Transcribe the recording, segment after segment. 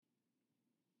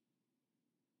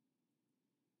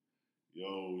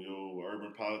Yo,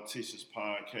 Urban Politicians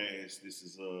Podcast. This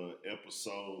is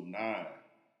episode 9.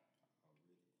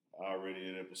 Already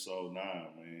at episode 9,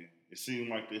 man. It seemed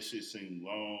like that shit seemed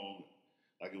long,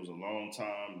 like it was a long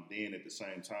time. Then at the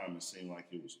same time, it seemed like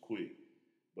it was quick.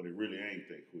 But it really ain't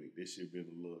that quick. This shit been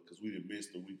a little, because we done missed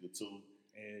a week or two.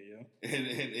 Yeah. And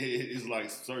it's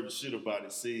like certain shit about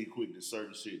it seem quick that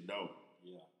certain shit don't.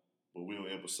 Yeah. But we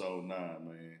on episode 9,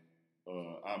 man.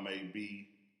 I may be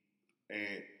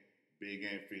at Big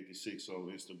Ant 56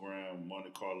 on Instagram,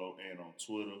 Monte Carlo, and on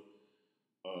Twitter.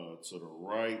 To the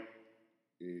right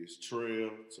is Trail.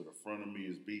 To the front of me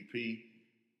is BP.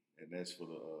 And that's for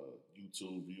the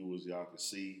YouTube viewers. Y'all can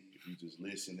see if you just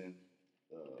listening.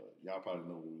 Y'all probably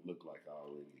know what we look like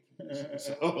already.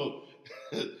 So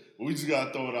we just got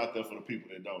to throw it out there for the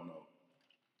people that don't know.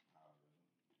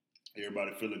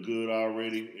 Everybody feeling good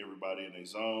already. Everybody in their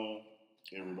zone.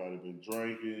 Everybody been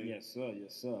drinking. Yes,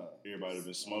 sir. Everybody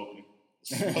been smoking.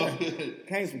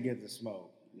 Can't forget the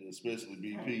smoke. Especially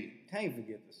BP. Can't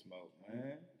forget the smoke,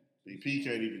 man. BP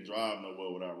can't even drive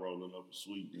nowhere without rolling up a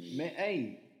sweet. Man,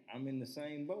 hey, I'm in the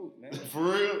same boat, man. For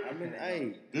real?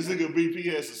 Hey. This nigga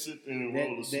BP has to sit there and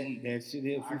roll a sweet. That shit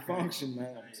helps you function,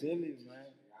 man. I'm telling you, man.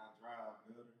 I drive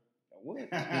better.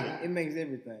 What? It makes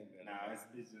everything better. Nah,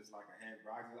 it's just like a habit.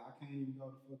 I can't even go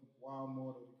to fucking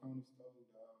Walmart or the corner store,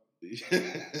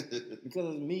 dog.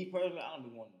 Because me personally, I don't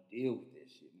even want to deal with that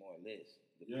shit, more or less.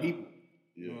 The people.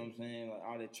 You know what I'm saying? Like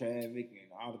all the traffic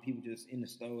and all the people just in the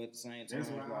store at the same time.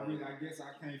 That's why I guess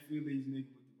I can't feel these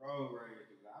niggas with the road rage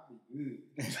because I be good.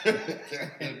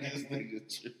 This nigga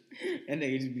and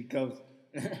they just be coasting.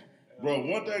 Bro,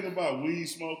 one thing about weed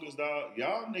smokers, dog,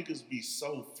 y'all niggas be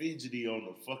so fidgety on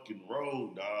the fucking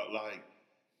road, dog. Like,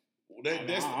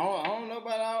 that's I don't know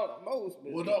about all most,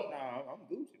 but well, no, I'm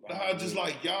Gucci. Nah, just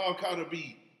like y'all kind of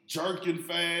be jerking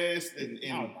fast and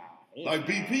like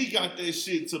BP got that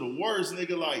shit to the worst,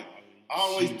 nigga. Like,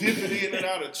 always dipping in and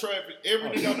out of traffic.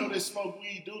 Every nigga I know that smoke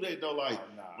weed do that though. Like,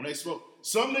 when they smoke,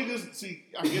 some niggas, see,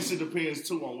 I guess it depends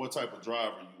too on what type of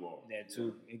driver you are. That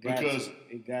too. It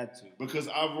got to. Because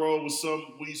I've rolled with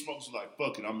some weed smokers like,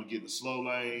 fuck it, I'm gonna get in the slow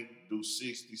lane, do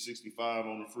 60, 65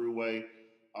 on the freeway.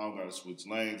 I don't gotta switch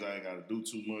lanes. I ain't gotta do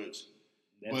too much.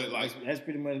 That's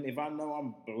pretty much, if I know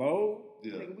I'm blow,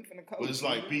 nigga, we finna coast. But it's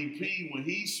like BP, when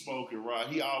he's smoking, right,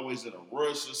 he always in a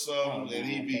rush or something, and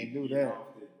he be do that.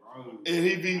 And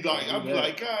he be like, I'll be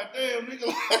like, God damn, nigga,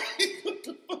 like, what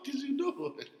the fuck is you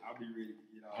doing? I'll be ready to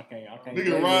get off. I can't.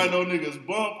 Nigga riding on niggas'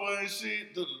 bumper and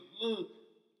shit.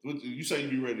 You say you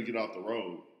be ready to get off the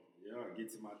road. Yeah,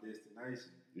 get to my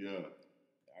destination. Yeah.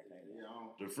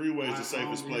 The freeway is the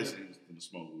safest place to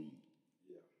smoke weed.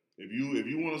 Yeah. If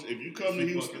you come to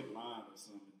Houston, line or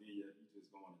something, then you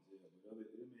just going to jail. But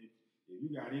if you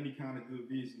got any kind of good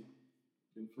vision,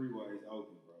 them freeways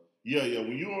open, bro. Yeah.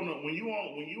 When you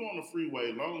on the freeway,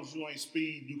 as long as you ain't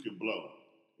speed, you can blow.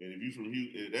 And if you from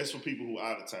Houston, that's for people who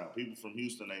out of town. People from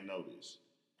Houston, they know this.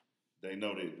 They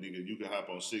know that, nigga, you can hop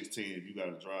on 16 if you got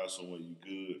to drive somewhere, you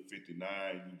good. 59,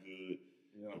 you good.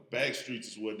 Yeah. The back streets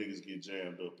is where niggas get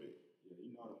jammed up at. Yeah,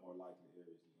 you know the more likely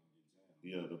areas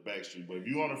you're Yeah, going to get jammed. the back street. But if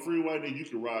you on the freeway, then you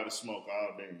can ride and smoke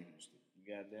all day in Houston.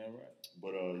 You goddamn right.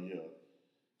 But yeah,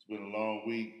 it's been a long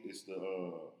week. It's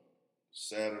the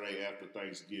Saturday after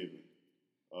Thanksgiving.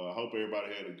 I hope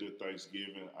everybody had a good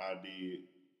Thanksgiving. I did.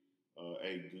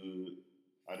 Ate good.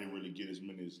 I didn't really get as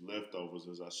many leftovers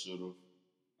as I should have.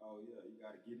 Oh yeah, you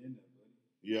got to get in there, buddy.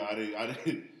 Yeah,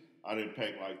 I didn't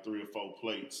pack like 3 or 4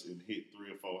 plates and hit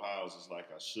 3 or 4 houses like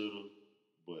I should have.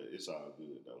 But it's all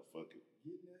good though. Fuck it.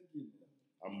 Get in there.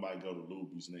 I might go to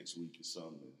Luby's next week or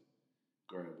something and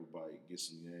grab a bite, get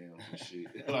some yams and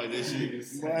shit. Like that shit.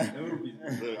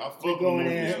 Look, I fuck with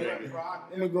Luby's, nigga.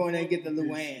 Let me go in there and get the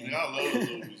Luann. Nigga, I love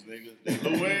Luby's, nigga. That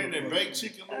Luann, that baked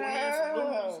chicken Luann from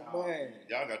Luby's. Man.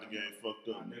 Y'all got the game fucked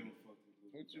up, nigga.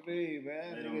 What you mean,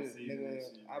 man? Nigga,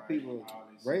 our people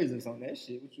raised us on that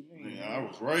shit. What you mean? Man, I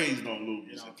was raised on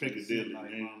Luby's in Piccadilly,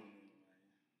 man.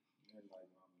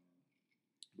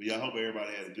 But yeah, I hope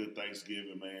everybody had a good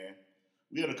Thanksgiving, man.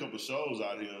 We had a couple shows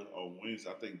out here on Wednesday.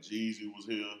 I think Jeezy was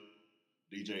here.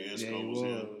 DJ Esco was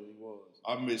here. He was.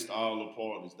 I missed all the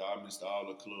parties. I missed all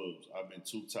the clubs. I've been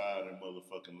too tired and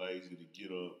motherfucking lazy to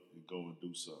get up and go and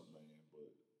do something, man. But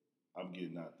I'm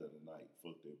getting out there tonight.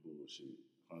 Fuck that bullshit.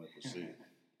 100%.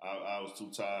 I was too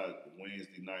tired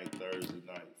Wednesday night, Thursday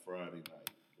night, Friday night.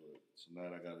 But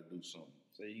tonight I got to do something.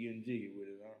 So you getting jiggy with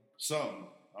it, huh? Something.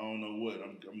 I don't know what.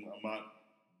 I'm out.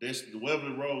 Wherever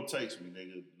the road takes me,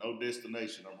 nigga. No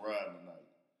destination. I'm riding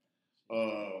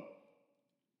tonight.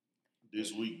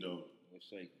 This week, though,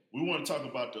 we want to talk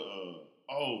about the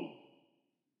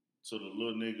to the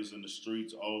little niggas in the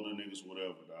streets, older niggas,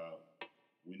 whatever, dog.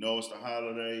 We know it's the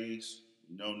holidays.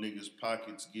 We know niggas'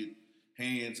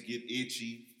 hands get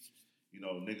itchy. You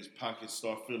know, niggas' pockets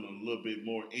start feeling a little bit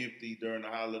more empty during the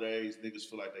holidays. Niggas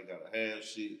feel like they gotta have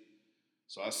shit.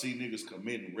 So I see niggas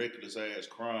committing reckless ass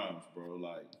crimes, bro,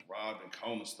 like robbing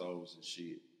corner stores and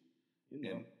shit.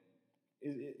 You know,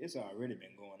 it's already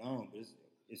been going on, but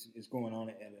it's going on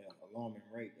at an alarming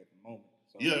rate at the moment.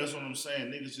 So, yeah, that's what I'm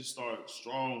saying. Niggas just start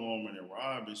strong arming and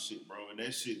robbing shit, bro, and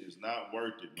that shit is not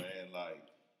worth it, man. Like,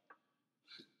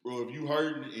 bro, if you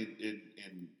hurting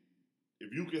and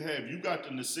if you got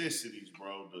the necessities,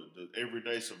 bro, the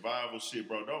everyday survival shit,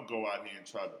 bro, don't go out here and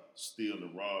try to steal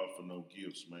and rob for no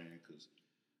gifts, man, because,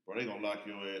 bro, they gonna lock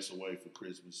your ass away for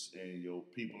Christmas, and your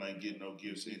people ain't getting no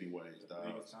gifts anyways, dog.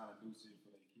 Niggas trying to do shit for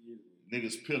their kids.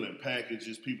 Niggas peeling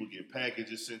packages. People get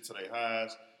packages sent to their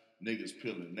highs. Niggas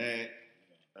peeling that.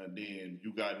 And then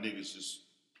you got niggas just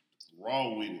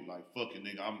raw with it. Like, fucking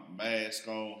nigga, I'm mask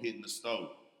on, hitting the stove.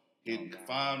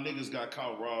 Five niggas got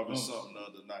caught robbing something the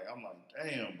other night. I'm like,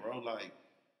 damn, bro. Like,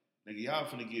 nigga, y'all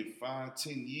finna get 5,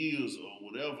 10 years or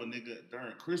whatever, nigga,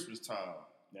 during Christmas time.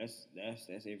 That's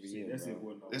every year,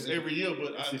 bro. That's every year,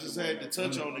 but I just had to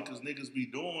touch on it because niggas be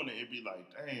doing it. It be like,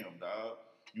 damn, dog.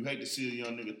 You hate to see a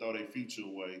young nigga throw their future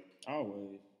away.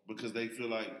 Always. Because they feel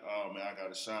like, oh, man, I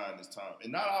got to shine this time.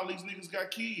 And not all these niggas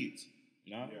got kids.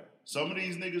 No. Yeah. Some of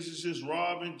these niggas is just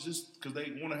robbing just because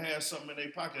they want to have something in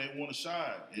their pocket. They want to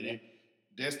shine. And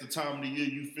that's the time of the year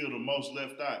you feel the most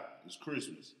left out. It's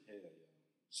Christmas. Hell yeah.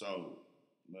 So,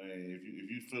 man, if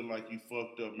you feel like you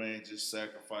fucked up, man, just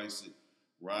sacrifice it.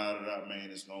 Ride it out, man.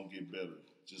 It's going to get better.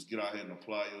 Just get out here and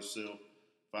apply yourself.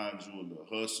 Find you a little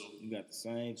hustle. You got the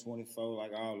same 24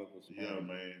 like all of us, man. Yeah,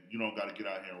 man. You don't got to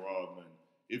get out here and rob nothing.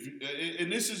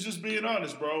 And this is just being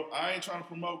honest, bro. I ain't trying to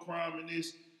promote crime in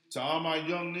this. To all my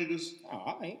young niggas. Oh,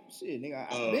 I ain't shit,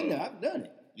 nigga. I've been there. I've done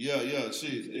it. Yeah,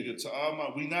 shit, nigga. To all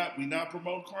my, we not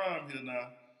promoting crime here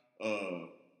now.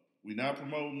 We not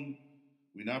promoting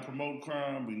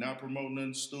crime. We not promoting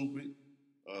nothing stupid.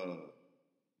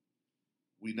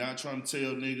 We not trying to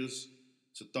tell niggas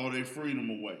to throw their freedom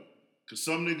away. Cause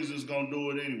some niggas is gonna do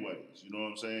it anyways. You know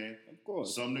what I'm saying? Of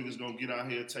course. Some niggas gonna get out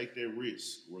here and take their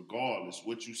risks, regardless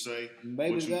what you say,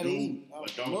 Babies what you do, eat.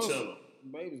 but don't tell them.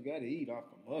 Babies gotta eat off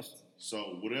the mustard.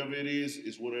 So whatever it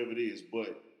is whatever it is.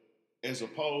 But as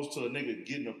opposed to a nigga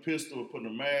getting a pistol and putting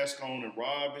a mask on and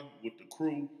robbing with the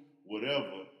crew,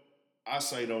 whatever, I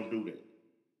say don't do that.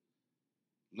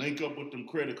 Link up with them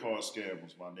credit card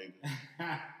scammers, my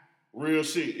nigga. Real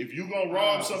shit. If you gonna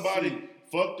rob somebody,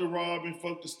 fuck the robbing,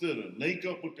 fuck the stealing. Link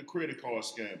up with the credit card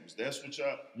scammers. That's what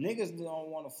y'all... Niggas don't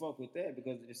want to fuck with that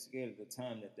because they're scared of the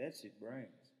time that shit brings.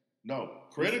 No.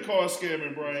 Credit card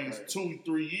scamming brings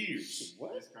 2-3 years.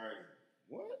 What? That's crazy.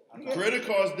 What? Credit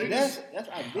cards, niggas... That's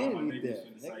identity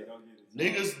theft.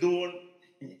 Niggas doing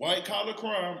white collar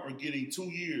crime are getting 2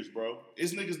 years, bro.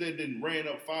 It's niggas that didn't ran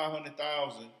up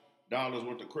 $500,000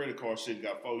 worth of credit card shit and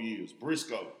got 4 years.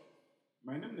 Briscoe.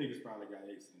 Man, them niggas probably got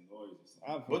excellent lawyers or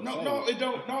something. But no, it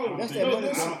don't. No, that's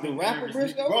the rapper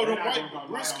Briscoe. Bro, the white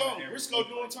Briscoe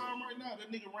doing time right now.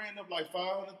 That nigga ran up like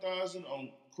 $500,000 on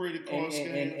credit card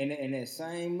scam. And that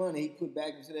same money he put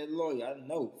back into that lawyer. I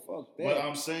know, fuck that. But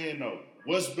I'm saying though,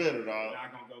 what's better, dog?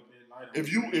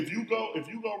 If you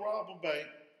go rob a bank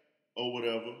or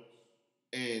whatever,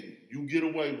 and you get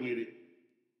away with it.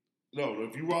 No,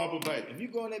 if you rob a bank, if you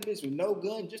go in that bitch with no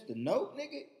gun, just a note,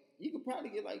 nigga. You could probably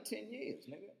get like 10 years,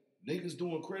 nigga. Niggas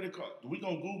doing credit card. We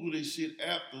gonna Google this shit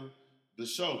after the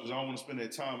show because I don't want to spend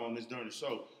that time on this during the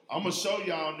show. I'm gonna show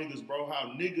y'all niggas, bro,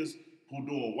 how niggas who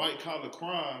doing white collar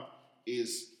crime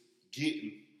is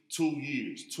getting 2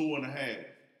 years, 2.5,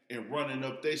 and running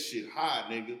up that shit high,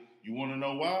 nigga. You wanna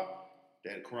know why?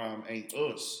 That crime ain't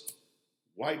us.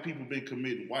 White people been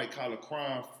committing white collar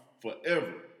crime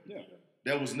forever. Yeah.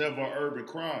 That was never an urban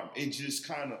crime. It just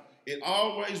kind of... It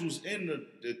always was in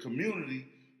the community,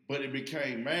 but it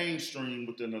became mainstream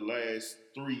within the last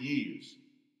 3 years.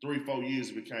 3-4 years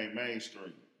it became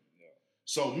mainstream. Yeah.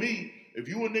 So me, if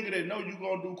you a nigga that know you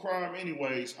gonna do crime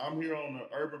anyways, I'm here on the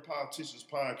Urban Politicians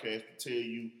Podcast to tell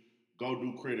you, go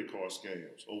do credit card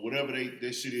scams or whatever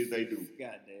that shit is they do.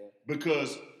 Goddamn.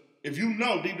 Because if you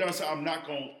know deep down, say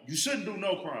you shouldn't do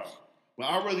no crime. But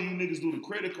I'd rather you niggas do the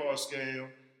credit card scam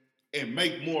and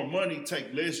make more money,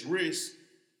 take less risk,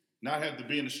 not have to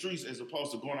be in the streets as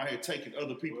opposed to going out here taking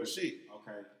other people's shit.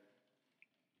 Okay.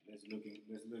 Let's look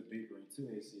deeper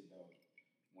into that shit though.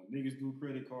 When niggas do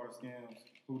credit card scams,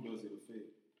 who does it affect?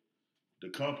 The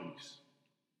companies.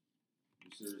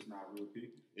 You sure it's not real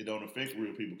people? It don't affect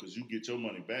real people because you get your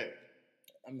money back.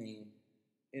 I mean,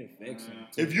 it affects them.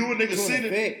 If you a nigga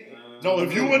sitting, No,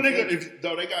 if you a nigga,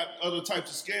 they got other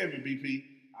types of scamming, BP.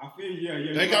 I feel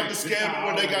yeah. They got the scamming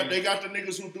where they got the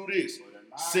niggas who do this.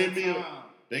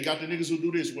 They got the niggas who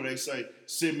do this where they say,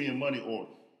 send me a money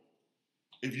order.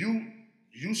 If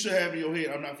you should have in your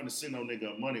head, I'm not finna send no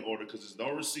nigga a money order because there's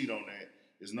no receipt on that.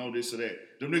 There's no this or that.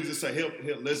 Them niggas that say, help,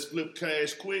 let's flip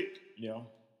cash quick. Yeah.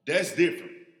 That's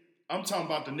different. I'm talking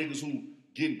about the niggas who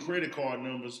getting credit card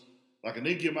numbers. Like a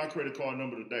nigga get my credit card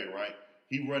number today, right?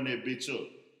 He run that bitch up.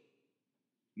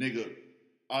 Nigga,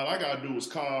 all I gotta do is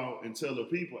call and tell the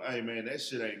people, hey man, that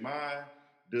shit ain't mine.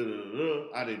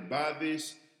 I didn't buy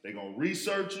this. They gonna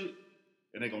research it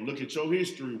and they gonna look at your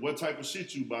history, what type of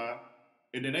shit you buy,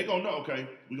 and then they gonna know, okay,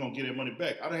 we gonna get that money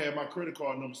back. I done had my credit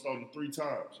card number stolen 3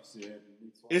 times.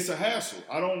 It's a hassle.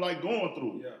 I don't like going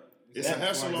through it. Yeah. It's a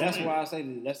hassle. That's why I say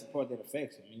that's the part that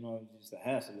affects him. You know, it's just the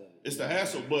hassle of it. It's the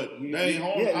hassle, but they ain't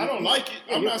home. I don't like it.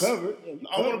 I'm not covered.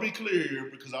 I want to be clear here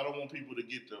because I don't want people to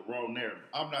get the wrong narrative.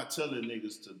 I'm not telling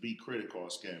niggas to be credit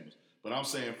card scammers, but I'm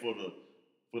saying for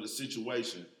the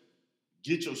situation,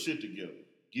 get your shit together.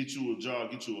 Get you a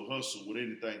job. Get you a hustle with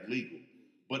anything legal.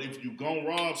 But if you gon'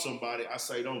 rob somebody, I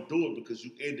say don't do it because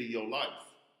you ended your life.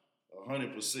 100%.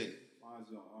 Find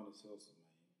you an honest hustle.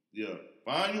 Yeah,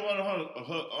 find you an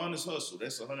honest hustle.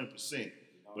 That's 100%.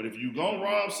 But if you gonna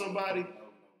rob somebody,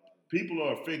 people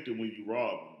are affected when you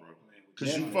rob them, bro.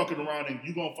 Because you fucking around and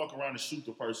you gonna fuck around and shoot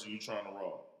the person you trying to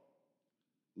rob.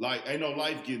 Like, ain't no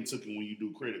life getting taken when you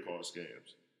do credit card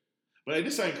scams. But hey,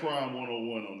 this ain't crime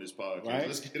 101 on this podcast. Right?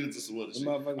 Let's get into some other shit.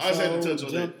 I just had to touch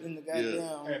on that. In the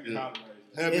goddamn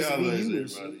Happy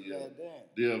holidays, everybody.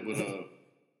 Yeah, but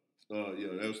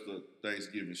yeah, that was the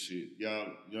Thanksgiving shit.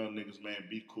 Y'all young niggas, man,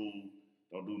 be cool.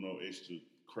 Don't do no extra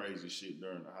crazy shit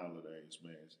during the holidays,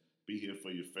 man. Be here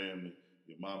for your family.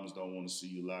 Your mamas don't want to see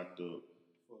you locked up.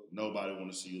 Nobody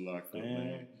want to see you locked up,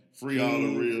 man. Free all the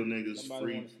real niggas.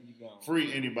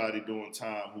 Free anybody doing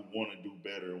time who want to do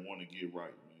better and want to get right,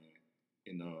 man.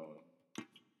 And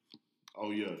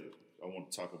oh yeah, I want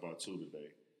to talk about too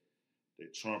today.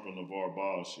 That Trump and LeVar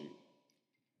Ball shit.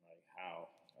 Like how?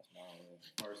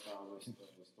 First time let's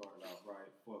start it off right.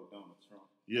 Fuck Donald Trump.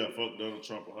 Yeah, fuck Donald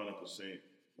Trump 100%.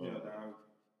 Yeah, dog.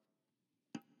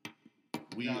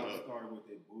 We started with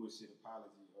that bullshit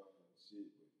apology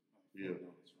shit. But, yeah.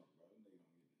 Donald Trump, bro.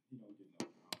 He don't get no.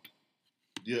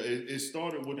 Yeah, it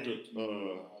started with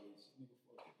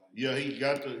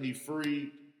he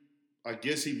freed. I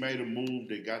guess he made a move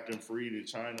that got them freed in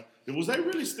China. Was they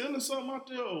really stealing something out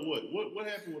there or what? What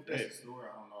happened with that? That's the story.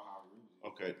 I don't know how it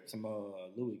Okay. Some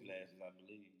Louis glasses, I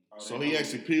believe. So he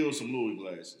actually peeled some Louis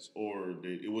glasses, or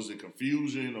was it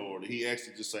confusion, or did he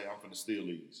actually just say, "I'm finna steal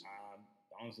these"?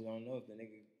 I honestly don't know if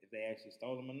they actually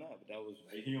stole them or not, but that was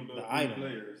they hemmed up the item.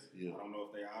 Players. Yeah. I don't know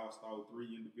if they all stole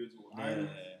 3 individual items.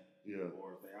 Yeah.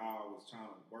 Or if they all was trying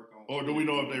to work on. Or do we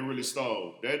know if they really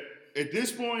stole that? At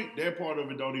this point, that part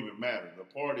of it don't even matter. The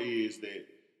part is that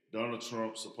Donald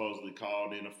Trump supposedly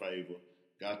called in a favor,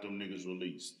 got them niggas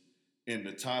released. And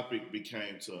the topic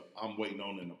became I'm waiting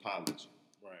on an apology.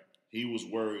 Right. He was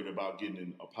worried about getting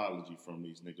an apology from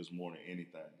these niggas more than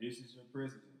anything. This is your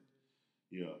president.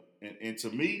 Yeah. And to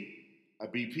me, a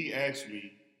BP asked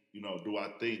me, do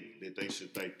I think that they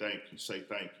should say thank you?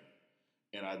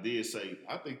 And I did say,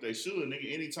 I think they should,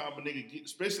 nigga. Anytime a nigga get,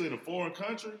 especially in a foreign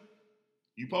country,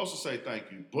 you supposed to say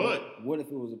thank you. But what if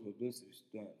it was a publicity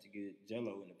stunt to get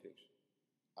Jello in the picture?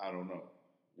 I don't know.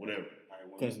 Whatever.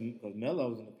 Because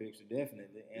Melo's in the picture,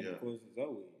 definitely. And of course,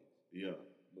 Zoe is. Yeah.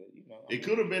 But, it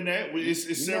could have been that.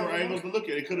 It's several angles to look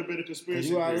at. It could have been a conspiracy.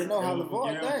 You already know how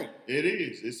LeVar think. It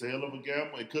is. It's a hell of a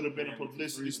gamble. It could have been a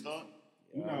publicity stunt.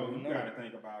 You got to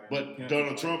think about it. But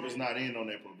Donald Trump is not in on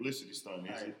that publicity stunt,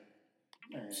 is he?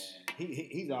 Man,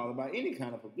 he's all about any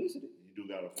kind of publicity. You do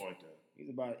got a point there. He's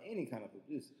about any kind of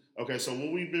publicity. Okay, so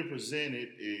what we've been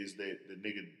presented is that the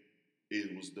nigga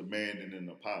was demanding an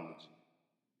apology,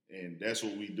 and that's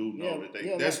what we do know that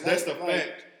they. That's the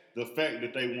fact. The fact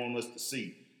that they want us to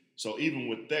see. So even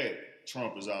with that,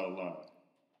 Trump is out of line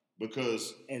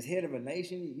because as head of a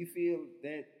nation, you feel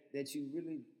that you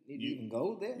really need to even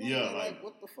go there. Yeah, like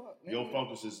what the fuck? Man? Your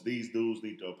focus is these dudes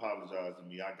need to apologize to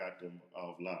me. I got them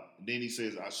off lot. And then he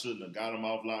says I shouldn't have got them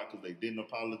off lot because they didn't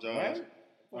apologize.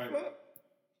 Right?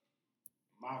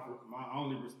 My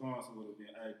only response would have been,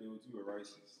 "Hey, dude, you a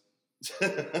racist. You're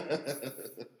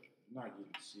not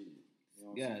getting shit." You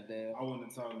know God damn. I wouldn't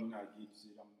have told him you're not getting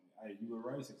shit. Hey, you a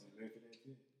racist and left it at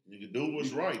that. Nigga, do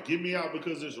what's right. Get me out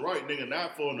because it's right, nigga.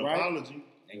 Not for an apology.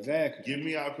 Exactly. Get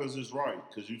me out because it's right.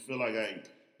 Because you feel like, hey,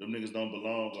 them niggas don't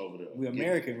belong over there. We're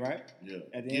American, right? Yeah.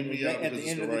 At the end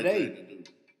of the day,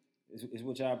 it's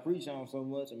what y'all preach on so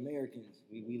much. Americans,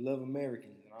 we love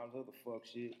Americans. and all the other fuck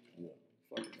shit. Yeah.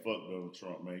 Fuck Donald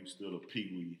Trump, man. You still a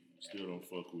peewee. Still don't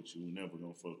fuck with you. Never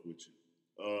gonna fuck with you.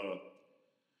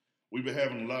 We've been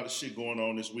having a lot of shit going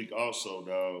on this week also,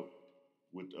 dog.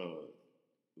 With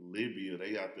Libya,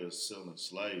 they out there selling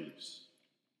slaves.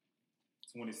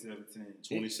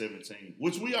 2017,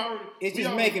 which we already. It's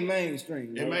just making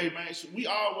mainstream. It made mainstream.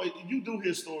 You do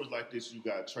hear stories like this. You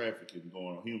got trafficking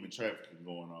going on, human trafficking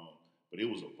going on, but it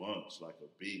was a bunch, like a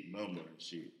big number and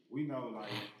shit. We know, like,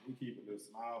 we keep a little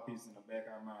small piece in the back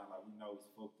of our mind, like we know it's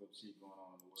fucked up shit going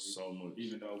on in the world. So much.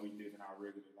 Even though we live in our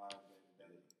regular lives day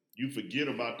to day. You forget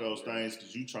about those things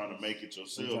because you trying to make it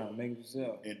yourself. And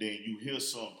then you hear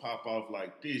something pop off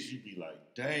like this, you be like,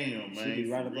 damn, man. She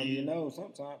be right up under your nose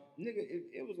sometimes. Nigga,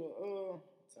 it was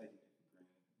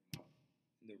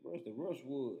the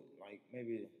Rushwood, like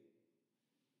maybe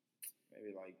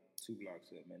like 2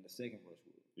 blocks up, man. The second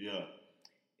Rushwood. Yeah.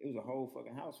 It was a whole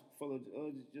fucking house full of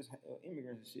just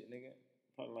immigrants and shit, nigga.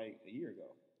 Probably like a year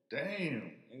ago.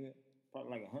 Damn. Nigga.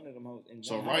 Probably like 100 of them hoes.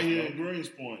 So right here in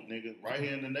Greenspoint, nigga, right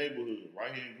here in the neighborhood,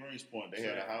 right here in Greenspoint, they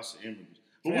had a house of immigrants.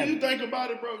 But when you think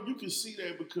about it, bro, you can see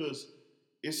that because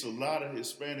it's a lot of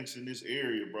Hispanics in this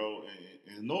area, bro,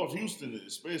 and North Houston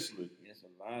especially. It's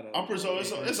a lot of. I'm pretty sure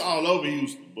it's all over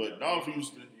Houston, but North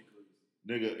Houston,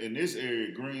 nigga, in this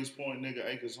area, Greenspoint, nigga,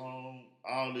 Acres Home,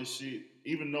 all this shit,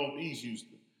 even Northeast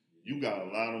Houston, you got a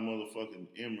lot of motherfucking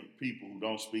immigrant people who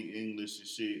don't speak English and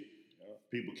shit.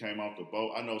 People came off the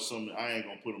boat. I know some. I ain't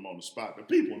gonna put them on the spot. The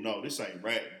people know this ain't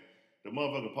ratting. The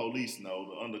motherfucking police know.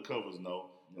 The undercovers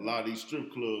know. A lot of these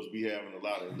strip clubs be having a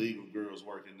lot of illegal girls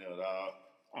working there,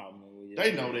 dog.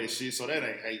 They know that shit, so that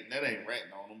ain't hating. That ain't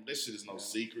ratting on them. That shit is no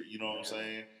secret. You know what I'm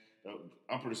saying?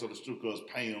 I'm pretty sure the strip clubs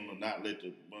pay them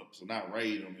to not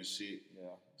raid them and shit.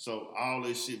 Yeah. So all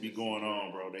this shit be going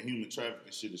on, bro. The human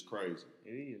trafficking shit is crazy.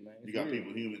 It is, man. You got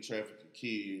people human trafficking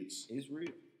kids. It's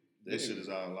real. That shit is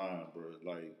online, bro.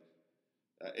 Like,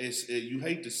 you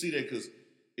hate to see that because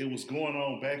it was going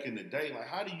on back in the day. Like,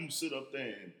 how do you sit up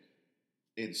there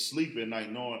and sleep at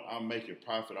night knowing I'm making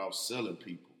profit off selling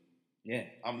people? Yeah.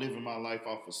 I'm living my life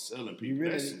off of selling people.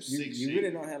 That's some sick shit. You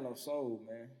really don't have no soul,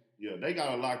 man. Yeah, they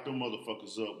gotta lock them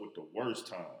motherfuckers up with the worst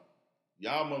time.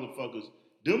 Y'all motherfuckers,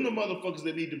 them the motherfuckers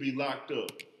that need to be locked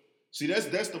up. See,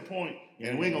 that's the point,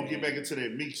 and we ain't gonna get back into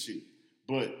that Meek shit.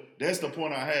 But that's the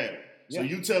point I have. So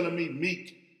you telling me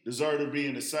Meek deserve to be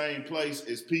in the same place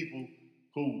as people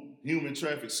who human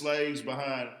traffic slaves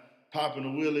behind popping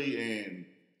a willie and...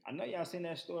 I know y'all seen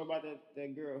that story about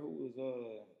that girl who was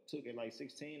took at like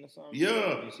 16 or something.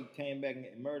 Yeah. And she came back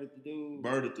and murdered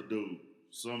the dude.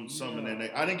 Something in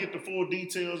that. I didn't get the full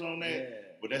details on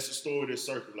that, but that's a story that's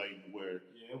circulating where...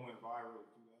 Yeah, it went viral a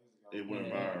few days ago. It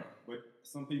went viral. But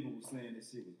some people were saying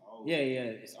this shit was old. Yeah,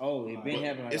 it's old. It been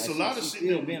happening. Like, it's a lot of shit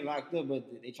still been locked up, but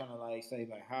they trying to like say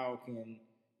like, how can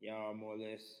y'all more or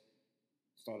less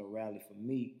start a rally for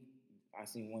me? I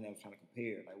seen one that was trying to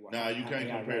compare. Like, you can't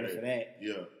compare that. For that.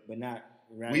 Yeah, but not.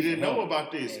 We didn't know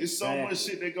about this. Exactly. It's so much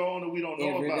shit that go on that we don't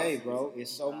know about. Every day, bro.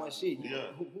 It's so much shit. Yeah.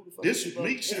 Who the fuck this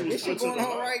Meek shit was going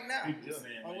on right now. People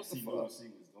saying what the fuck? She was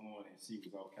doing and she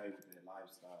was okay with that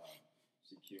lifestyle.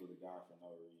 She killed a guy for no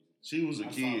reason. She was a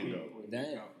kid though.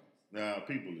 Damn. Nah,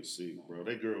 people are sick, bro.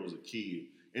 That girl was a kid.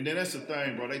 And then that's the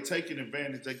thing, bro. They taking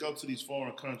advantage. They go to these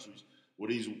foreign countries where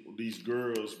these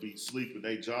girls be sleeping.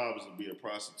 Their job is to be a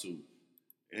prostitute.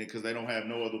 And because they don't have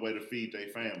no other way to feed their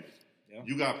families. Yeah.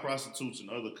 You got prostitutes in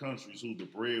other countries who the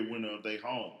breadwinner of their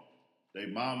home. They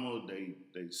mama, they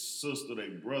sister, they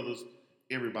brothers,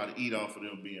 everybody eat off of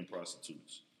them being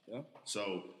prostitutes. Yeah.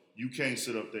 So you can't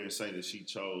sit up there and say that she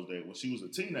chose that when she was a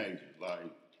teenager.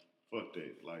 Like, fuck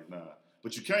that. Like, nah.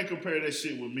 But you can't compare that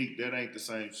shit with Meek. That ain't the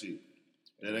same shit.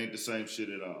 That ain't the same shit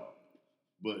at all.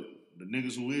 But the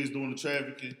niggas who is doing the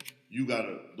trafficking,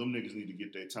 them niggas need to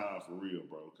get their time for real,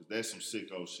 bro. Because that's some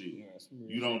sicko shit. Yeah,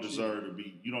 you don't deserve to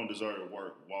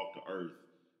walk the earth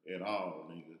at all,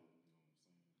 nigga.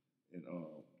 And,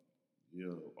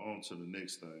 on to the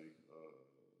next thing.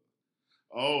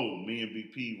 Me and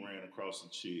BP ran across a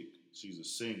chick. She's a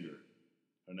singer.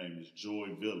 Her name is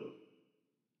Joy Villa.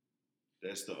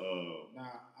 That's the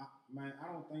I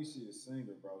don't think she's a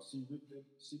singer, bro.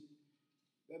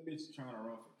 That bitch trying to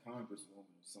run for congresswoman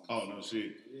or something. Oh no,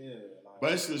 shit. Yeah.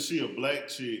 Basically, she a black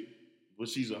chick, but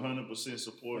she's 100%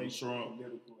 supporting Trump.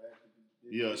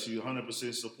 Yeah, she's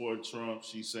 100% supporting Trump.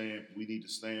 She's saying we need to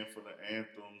stand for the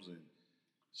anthems, and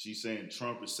she's saying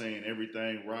Trump is saying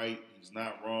everything right. He's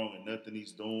not wrong in nothing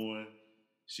he's doing.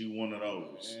 She one of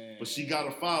those. Man. But she got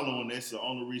a following. That's the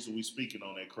only reason we speaking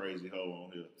on that crazy hoe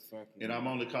on here. And I'm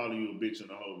only calling you a bitch and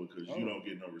a hoe because you don't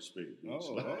get no respect,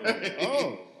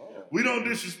 bitch. We don't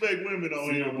disrespect women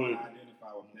on here, but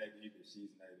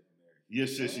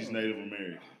Yes, says she's Native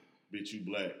American. Bitch, you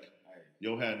black. Hey,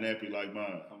 Your hair nappy like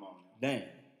mine. come on now. Damn.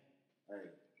 Hey,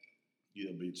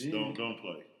 Yeah, bitch. Then- Don't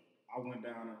play. I went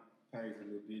down a page a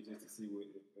little bit just to see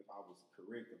if I was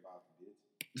correct about the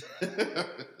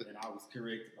bitch. And I was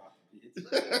correct about the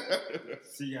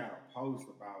bitch. She got a post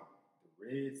about the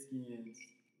Redskins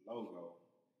logo,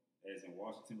 as in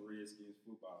Washington Redskins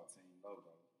football team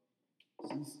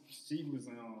logo. She was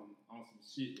on some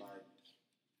shit like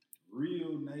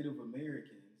real Native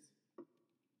Americans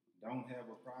don't have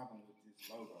a problem with this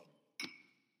logo.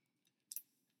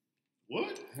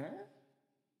 What? Huh?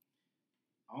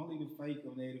 Only the fake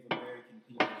Native American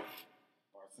people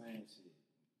are saying shit.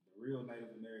 The real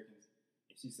Native Americans,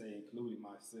 and she say including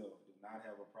myself, do not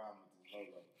have a problem with this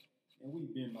logo. And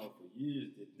we've been know for years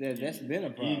that That's been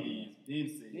a problem. Indians been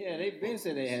said. Yeah, they've been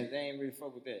said they ain't really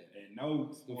fuck with that. And no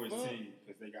sports fuck? team,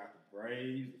 because they got the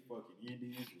Braves, the fucking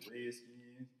Indians, the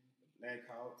Redskins, the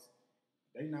Blackhawks.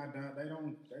 They not done.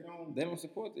 They don't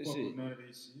support this fuck shit. with none of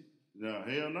this shit. No,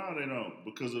 hell no, they don't.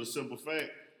 Because of the simple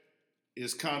fact,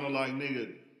 it's kind of like,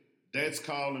 nigga, that's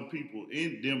calling people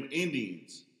them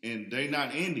Indians, and they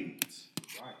not Indians.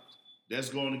 Right. That's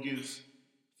going against.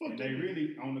 Fuck And that. they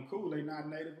really, on the cool, they not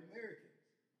Native Americans.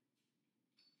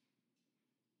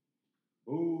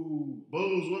 Boo.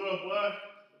 Booze, what up, boy?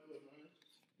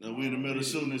 Now we in the middle of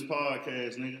shooting this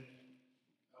podcast, nigga.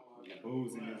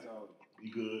 Boo's in this house.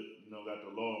 You good? You know, got the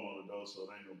alarm on the door, so it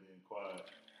ain't gonna be quiet.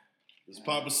 Just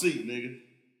pop a seat, nigga.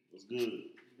 What's good?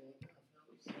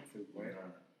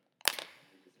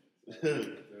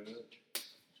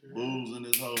 Booze in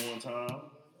this hole one time.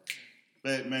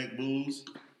 Fat Mac Booze.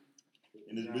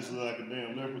 And this bitch look like a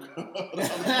damn leprechaun. What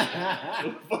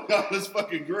the fuck all this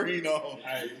fucking green on?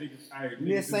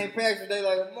 This St. Patrick's Day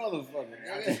like a motherfucker.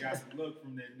 I just got some look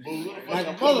from that Boo, nigga. what Like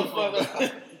the a fuck you coming from?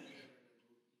 motherfucker.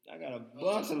 I got a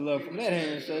bunch of love from that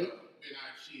handshake. Been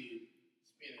out shit,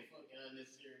 spending fucking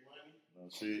unnecessary money. No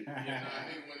shit. Yeah, nah,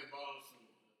 nigga went and bought some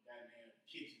goddamn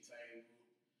kitchen table.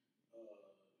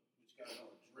 Which got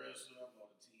on a dresser. I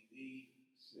bought a TV.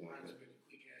 Mine just been a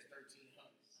quick ass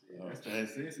 $1,300. That's the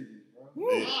necessity, bro.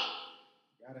 Man.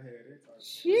 Gotta have that type of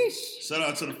Sheesh. Shout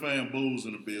out to the fan Booze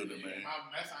in the building, man.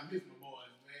 That's how I miss my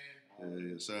boys, man.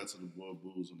 Yeah, shout out to the boy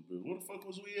Booze in the building. Where the fuck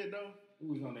was we at, though?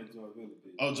 Who was on that Joy Villa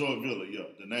bitch? Oh, Joy Villa, yeah,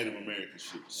 the Native American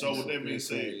shit. So with that being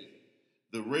said,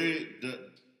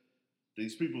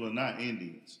 these people are not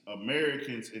Indians.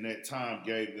 Americans in that time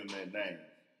gave them that name.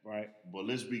 Right. But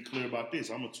let's be clear about this.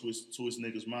 I'm gonna twist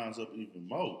niggas' minds up even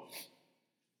more.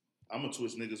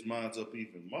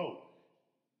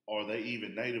 Are they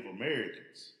even Native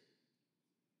Americans?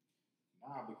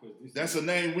 Nah, because this That's a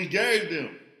name we gave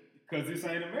them. because this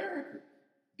ain't America.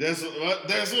 That's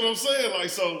what I'm saying. Like,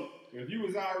 so If you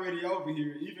was already over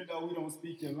here, even though we don't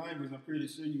speak your language, I'm pretty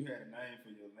sure you had a name for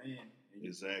your land.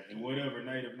 exactly, And whatever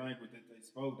native language that they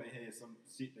spoke, they had some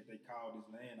shit that they called this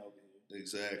land over here.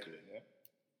 exactly. It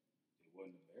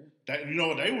wasn't America. That, you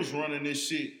know, they was running this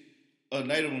shit.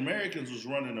 Native Americans was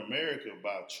running America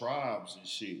by tribes and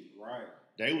shit. Right.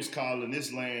 They was calling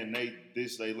this land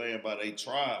they land by their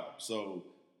tribe. So,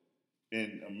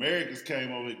 and Americans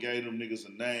came over and gave them niggas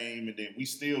a name, and then we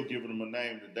still giving them a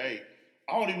name today.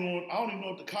 I don't even know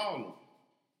what to call them.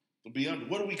 To be honest,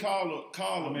 what do we call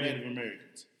them Native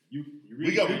Americans? You We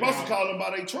really can't supposed to call them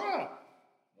by their tribe.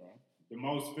 The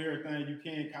most fair thing you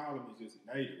can call them is just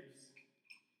natives,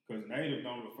 because native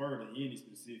don't refer to any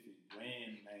specific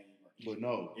land name. But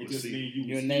no, It but just see, means you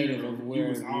You're was native here, of you where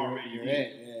was already you're here.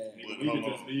 at. Yeah. And But we hold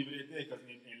can just on. leave it at that, because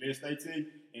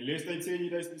unless they tell you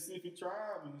their specific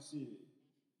tribe and shit,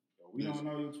 we don't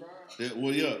know your tribe.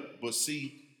 well, yeah, but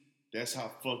see, that's how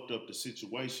fucked up the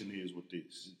situation is with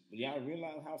this. But y'all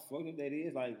realize how fucked up that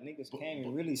is? Like, niggas came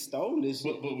and really stole this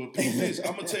shit. But peep this,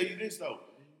 I'm gonna tell you this though.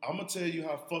 I'm gonna tell you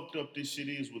how fucked up this shit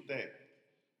is with that.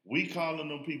 We calling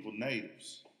them people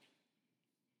natives.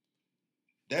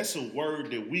 That's a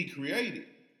word that we created.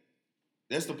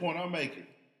 That's the point I'm making.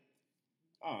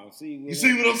 Oh, see, You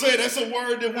see what I'm saying? That's a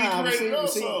word that we Nah, but created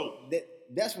see, also.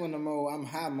 that's when the more I'm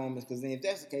high moments. Because then, if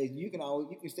that's the case, you can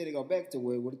still go back to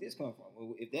where did this come from?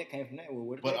 Well, if that came from that,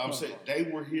 where did But that I'm come saying from? they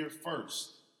were here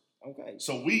first. Okay.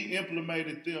 So we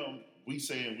implemented them. We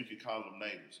saying we could call them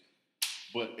natives.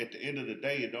 But at the end of the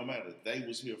day, it don't matter. They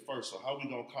was here first. So how we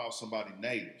gonna call somebody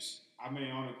natives? I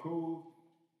mean, on the cool,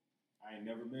 I ain't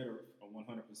never met a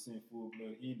 100%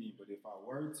 full-blood Indian, but if I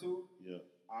were to, Yeah.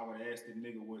 I would ask the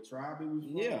nigga what tribe he was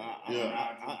from.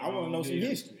 Yeah, I want to know some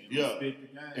history. Yeah. Respect the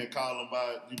game. And call them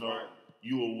by, Right.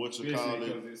 you or what you call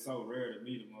Especially it. because it's so rare to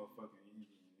meet a motherfucking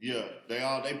Indian.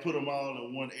 Yeah, they put them all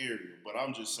in one area. But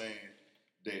I'm just saying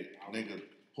that, nigga,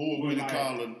 Who are we Well, like-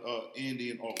 calling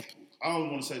Indian? Oh, I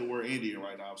don't want to say the word Indian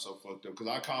right now. I'm so fucked up because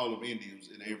I call them Indians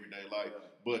in everyday life.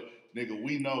 But nigga,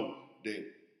 we know that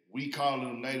we calling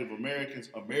them Native Americans.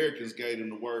 Americans gave them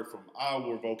the word from our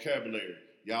vocabulary.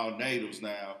 Y'all natives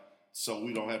now, so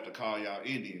we don't have to call y'all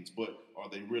Indians. But are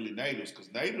they really natives?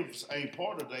 Because natives ain't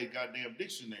part of their goddamn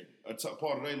dictionary,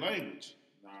 part of their language.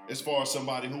 Nah, As far as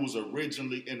somebody who was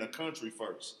originally in the country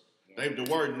first. The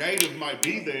word native might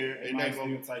be there, they and might they still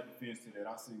go. take offense to that.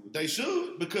 I see what They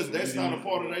should, because that's not a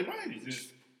part of their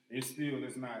language. It's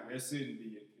not. That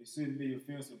shouldn't be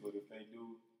offensive, but if they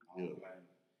do, I don't blame them.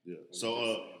 Yeah.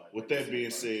 So, with that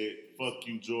being said, fuck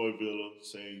you, Joy Villa,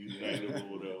 saying you native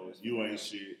or whatever. You ain't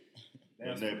shit.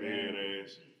 That's Never what head man.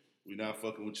 ass. We not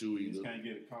fucking with you You just either. can't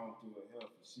get a comb through her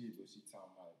health for shit, but she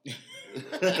talking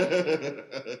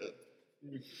about.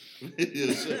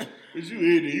 Yeah, sure. But you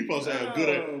Indian, you supposed to have good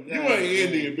Oh, You God,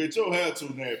 ain't Indian, bitch. Your hair too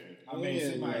nappy. I mean,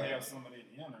 she might Yeah. have some of that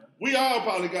in her. We all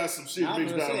probably got some shit, I'm bitch,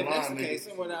 gonna down say the if that's line, the case, nigga.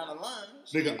 somewhere down the line.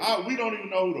 Nigga, we don't even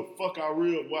know who the fuck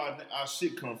where our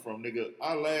shit come from, nigga.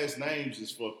 Our last names is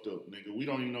fucked up, nigga. We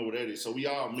don't even know what that is. So we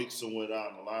all mixed somewhere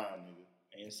down the line,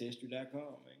 nigga. Ancestry.com,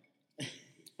 man.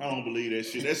 I don't believe that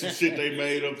shit. That's some shit they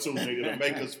made up too, nigga, to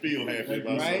make us feel happy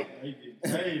about Right? something.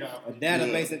 They get paid off. A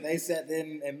database that they sat there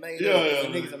and made Yeah, up yeah. for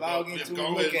niggas to log into Go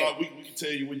and ahead, look at. log. We can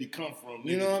tell you where you come from, nigga.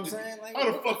 You know what I'm saying? Like, How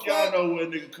the what fuck y'all know where a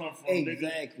nigga come from, nigga?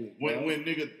 Exactly. When bro.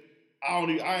 nigga,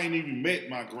 I ain't even met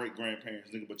my great grandparents,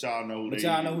 nigga, but y'all know who But they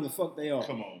y'all is. know who the fuck they are.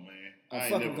 Come on, man. A I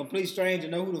ain't fucking never, complete stranger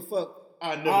know who the fuck.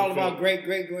 I never All felt, about great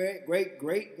grandparents.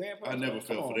 I never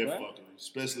fell for that bro. fuckery,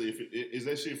 especially if is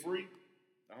that shit free?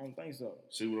 I don't think so.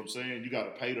 See what I'm saying? You got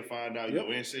to pay to find out Yep.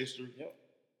 your ancestry. Yep.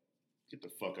 Get the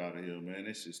fuck out of here, man.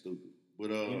 That shit's stupid.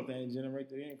 But Anything to generate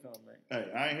their income, man.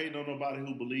 hey, I ain't hating on nobody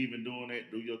who believe in doing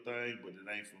that. Do your thing, but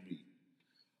it ain't for me.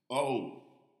 Oh,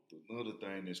 another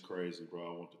thing that's crazy, bro.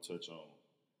 I want to touch on.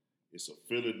 It's a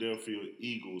Philadelphia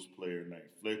Eagles player named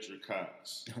Fletcher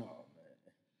Cox. Oh man.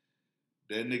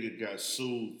 That nigga got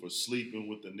sued for sleeping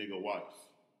with the nigga wife.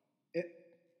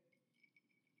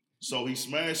 So he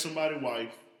smashed somebody's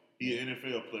wife. He an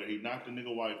NFL player. He knocked the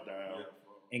nigga wife down.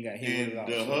 Ain't got hit And with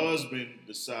the it all. husband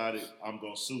decided, I'm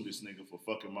gonna sue this nigga for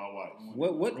fucking my wife.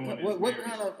 What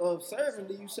kind of serving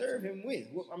do you serve him with?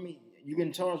 I mean, you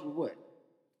getting charged with what?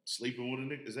 Sleeping with a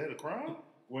nigga, is that a crime?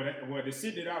 Well, the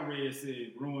shit that I read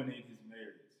said ruining his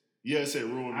marriage. Yeah, it said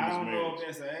ruining I his don't know marriage.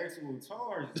 if that's an actual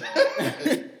charge,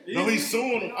 though. No, he's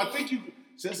suing him. I think you.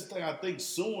 That's the thing. I think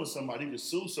suing somebody, you can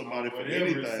sue somebody for Whatever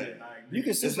it anything. said, like, You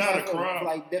can sue It's not a somebody for, crime.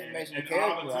 like defamation of and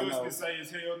character. all the I judge know. can say is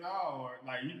hell no, or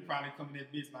like you can probably come in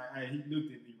that bitch like, hey, he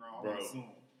looked at me wrong. Bro, I'm assuming.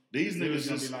 These Niggas niggas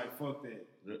gonna just. be like, fuck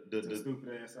that. The Stupid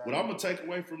ass. what I'm gonna take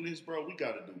away from this, bro, we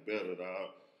gotta do better, dog.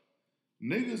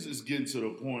 Niggas is getting to the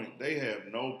point they have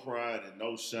no pride and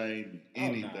no shame in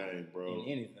anything, bro. In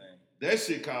anything. That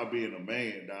shit called being a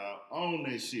man, dog. Own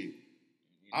that shit.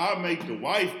 I make the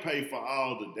wife pay for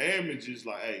all the damages.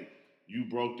 Like, hey, you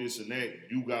broke this and that.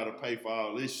 You gotta pay for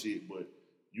all this shit. But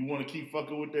you want to keep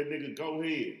fucking with that nigga? Go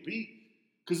ahead,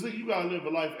 cause look, you gotta live a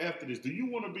life after this. Do you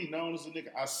want to be known as a nigga?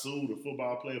 I sued a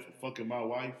football player for fucking my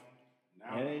wife.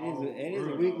 Now, And it the is a- whole it is a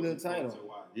world weak knows little you fucked title. your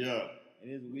wife. Yeah, It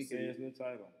is a weak ass little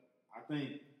title.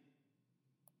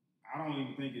 I don't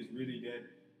even think it's really that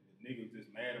the nigga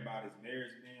just mad about his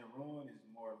marriage being ruined. It's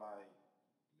more like,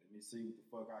 let me see what the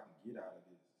fuck I can get out of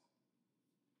this.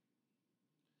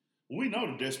 we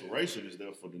know the desperation is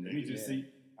there for the Let me nigga. just see.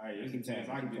 Hey, there's a chance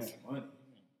I can get some money.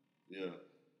 Yeah,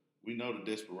 we know the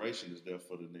desperation is there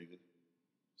for the nigga.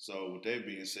 So with that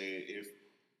being said,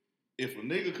 if a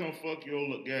nigga come fuck your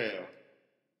little gal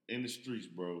in the streets,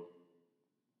 bro,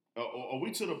 are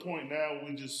we to the point now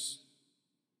we just?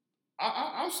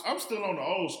 I'm still on the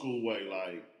old school way.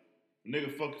 Like,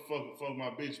 nigga, fuck my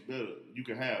bitch better. You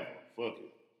can have her. Fuck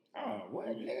it. Oh,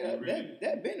 what? You Nigga, really-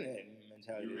 that been that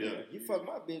mentality. You really- You fuck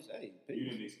my bitch, hey, You peace.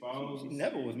 didn't expose. She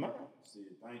never was mine. Shit,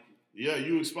 thank you. Yeah,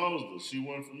 you exposed her. She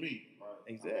wasn't for me. Right.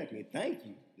 Exactly. Thank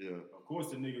you. Yeah. Of course,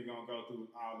 the nigga gonna go through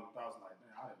all the thoughts like,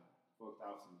 man, I done fucked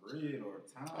out some bread or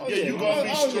time. Oh, Yeah, yeah. you gonna be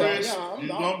Oh, yeah, stressed. yeah, You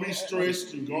gonna be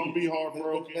stressed. You gonna be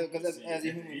heartbroken. Because as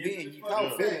a human being, you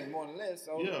cause Yeah. feelings more than less.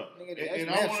 So, Yeah, nigga, that's and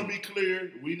I want to natural. be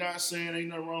clear. We not saying ain't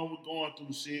nothing wrong with going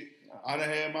through shit. Nah. I done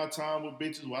had my time with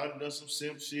bitches where I done done some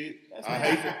simp shit. That's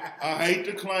I hate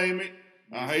to claim it.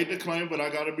 I hate to claim, but I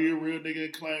gotta be a real nigga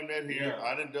and claim that here. Yeah.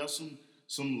 I done done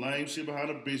some lame shit behind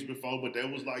a bitch before, but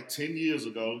that was like 10 years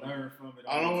ago. Learn from it.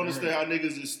 I don't understand how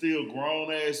niggas is still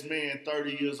grown ass men,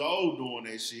 30 years old doing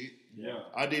that shit. Yeah.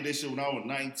 I did that shit when I was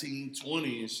 19,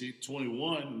 20 and shit,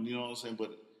 21, you know what I'm saying?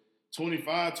 But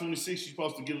 25, 26, you're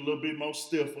supposed to get a little bit more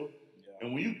stiffer. Yeah.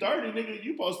 And when you 30, nigga,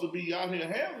 you supposed to be out here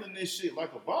handling this shit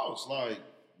like a boss. Like,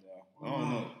 I don't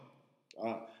know.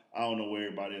 I don't know where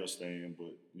everybody else stand,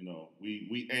 but you know,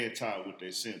 we anti with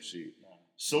that simp shit.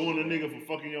 Suing a nigga for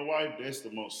fucking your wife, that's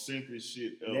the most simplest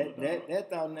shit ever.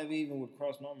 That thought never even would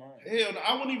cross my mind. Hell,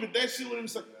 I wouldn't even that shit with him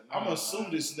say, I'm gonna sue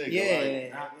this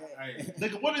nigga.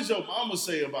 Nigga, what does your mama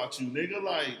say about you, nigga?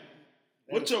 Like,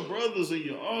 what your brothers and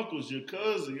your uncles, your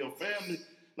cousins, your family?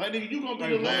 Like, nigga, you gonna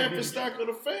be the laughing stock of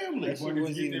the family. That shit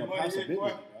wasn't even a possibility,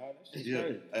 dog. Yeah.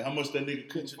 Hey, how much that nigga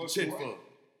cut you the check for?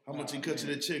 How much he cut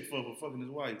you the check for fucking his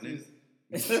wife, nigga?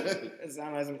 It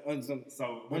sounds like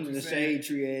some under the shade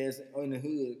tree ass on the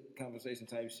hood conversation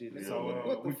type shit. Yeah,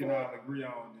 so we can all agree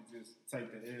on to just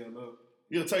take the L up.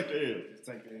 Yeah, take the L. Just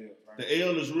take the L. Right? The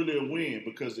L is really a win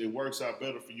because it works out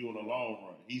better for you in the long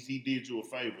run. He did you a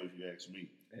favor, if you ask me.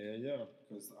 Hell yeah.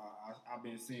 Because I've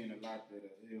been seeing a lot that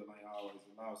a L ain't always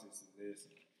a loss, it's a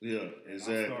lesson. Yeah, and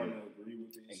exactly. I'm starting to agree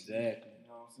with this. Exactly. You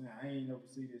know what I'm saying? I ain't never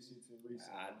see this shit till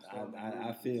recently.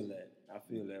 I feel that. I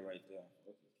feel that right there.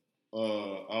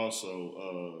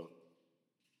 Also,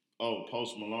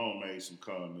 Post Malone made some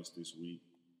comments this week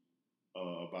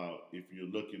about if you're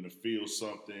looking to feel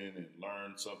something and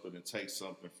learn something and take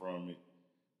something from it,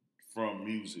 from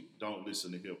music, don't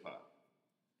listen to hip hop.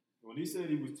 When he said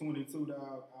he was 22,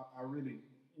 dog, I really,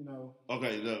 you know.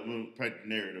 Okay, we'll paint the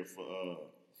narrative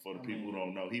for the people who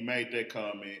don't know. He made that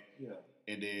comment,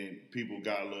 and then he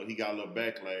got a little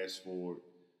backlash for it.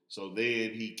 So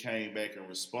then he came back and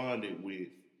responded with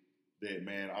that,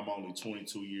 man, I'm only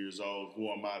 22 years old.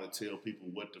 Who am I to tell people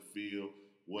what to feel,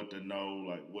 what to know,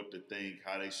 like what to think,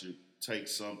 how they should take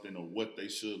something or what they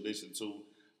should listen to?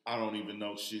 I don't even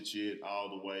know shit yet all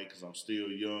the way because I'm still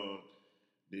young,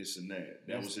 this and that.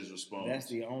 That was his response. That's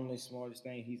the only smartest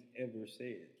thing he's ever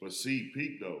said. But see,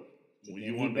 Pete, though. When he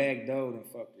backdoored and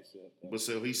fucked himself. But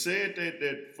so he said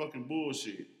that fucking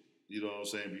bullshit, you know what I'm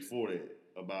saying, before that,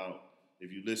 about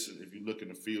if you're looking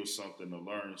to feel something or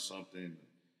learn something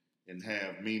and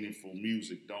have meaningful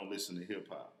music, don't listen to hip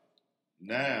hop.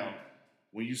 Now,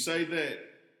 when you say that,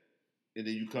 and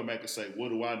then you come back and say, what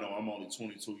do I know? I'm only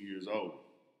 22 years old.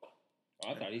 Oh,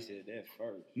 I thought he said that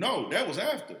first. No, that was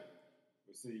after.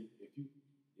 But see,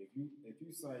 if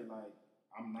you say like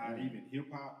I'm not even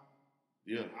hip hop,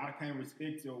 I can't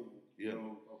respect your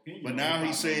opinion. But now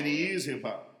he's saying he is hip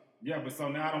hop. Yeah, but so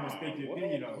now I don't respect your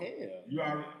opinion though.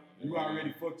 You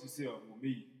already fucked yourself with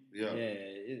me. Yeah.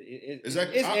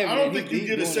 Exactly. I don't think you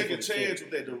get a second chance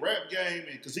with that. The rap game,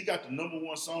 because he got the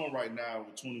 #1 song right now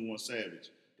with 21 Savage,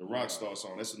 the Rockstar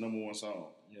song. That's the #1 song.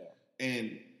 Yeah.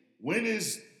 And when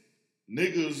is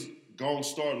niggas gonna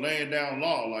start laying down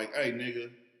law like, hey,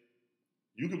 nigga,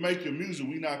 you can make your music,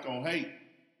 we not gonna hate,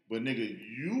 but nigga,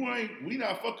 we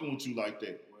not fucking with you like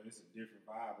that. Well, it's a different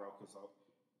vibe, bro,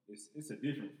 because it's a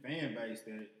different fan base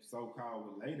that so-called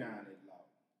would lay down that law.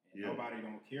 And nobody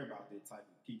don't care about that type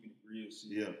of keeping it real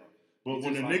shit. Yeah. Bro. But it's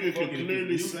when the nigga can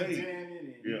clearly say,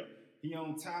 he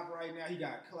on top right now, he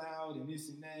got cloud and this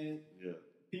and that. Yeah.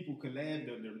 People collab,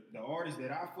 the artists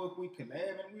that I fuck with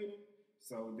collabing with him.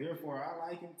 So therefore, I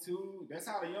like him too. That's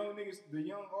how the young fan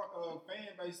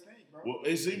base think, bro. Well,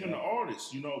 it's even the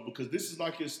artists, you know, because this is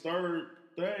like his third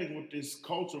thing with this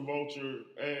culture vulture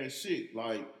ass shit.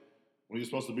 Like when he was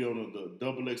supposed to be on the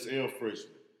XXL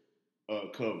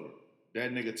freshman cover,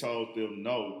 that nigga told them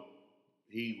no,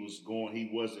 he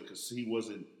wasn't because he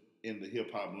wasn't in the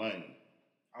hip hop lane.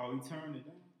 Oh, he turned it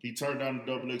down. He turned down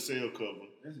the XXL cover.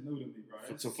 That's new to me,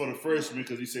 bro. For the freshman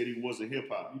because he said he wasn't hip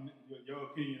hop. Your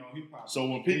opinion on hip hop. So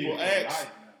when people ask,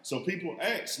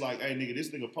 like, hey nigga, this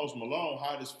nigga Post Malone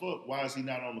hot as fuck. Why is he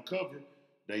not on the cover?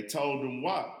 They told him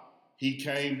why. He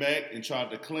came back and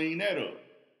tried to clean that up.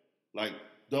 Like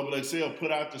XXL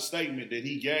put out the statement that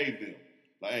he gave them.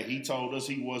 Like, hey, he told us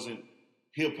he wasn't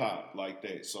hip hop like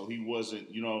that. So he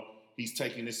wasn't, you know, he's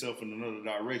taking himself in another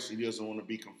direction. He doesn't want to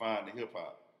be confined to hip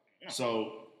hop. Yeah.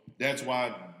 So that's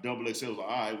why XXL was like, all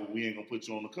right, well, we ain't gonna put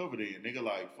you on the cover then. Nigga,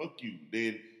 like, fuck you.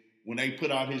 Then when they put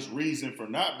out his reason for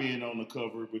not being on the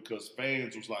cover because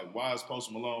fans was like, why is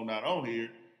Post Malone not on here?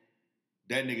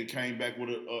 That nigga came back with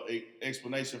a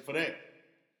explanation for that.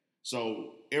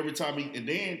 So every time and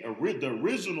then the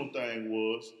original thing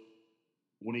was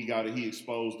when he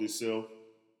exposed himself.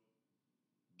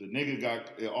 The nigga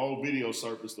got an old video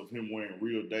surfaced of him wearing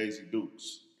real Daisy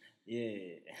Dukes. Yeah.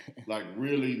 Like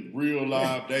really, real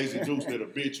live Daisy Dukes that a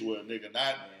bitch wear, nigga.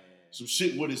 Not some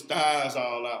shit with his thighs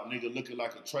all out, nigga, looking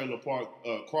like a trailer park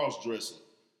cross-dresser.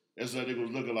 That's what nigga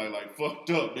was looking like fucked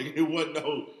up,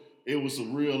 nigga. It was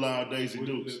some real live Daisy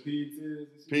Dukes. That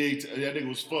nigga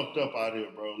was fucked up out here,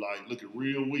 bro. Like, looking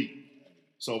real weak.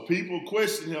 So people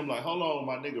question him like, hold on,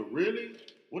 my nigga, really?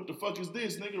 what the fuck is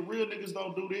this, nigga? Real niggas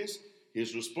don't do this.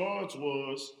 His response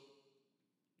was,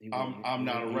 I'm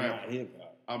not a rapper.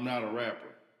 I'm not a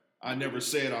rapper. I never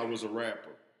said I was a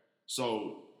rapper.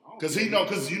 So, cause you know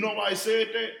why he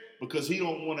said that? Because he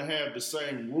don't want to have the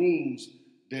same rules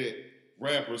that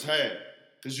rappers have.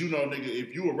 Cause you know, nigga,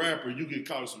 if you a rapper, you get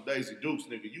caught with some Daisy Dukes,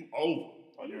 nigga, you over.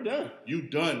 Oh, you done. You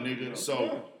done, nigga.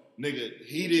 So, nigga,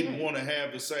 he didn't want to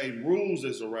have the same rules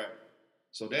as a rapper.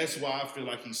 So that's why I feel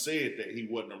like he said that he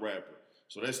wasn't a rapper.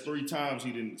 So that's 3 times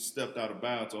he didn't stepped out of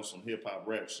bounds on some hip hop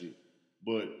rap shit.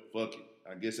 But fuck it.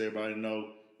 I guess everybody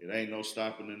know it ain't no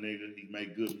stopping the nigga. He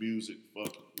make good music.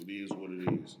 Fuck it. It is what it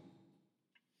is.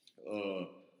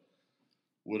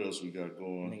 What else we got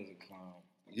going? Nigga's a clown.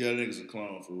 Yeah, nigga's a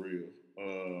clown for real.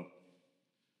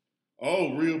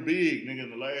 Real big, nigga,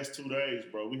 in the last 2 days,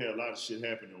 bro. We had a lot of shit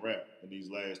happen in rap in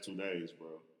these last 2 days,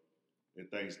 bro. In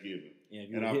Thanksgiving. Yeah,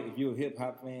 if you're a hip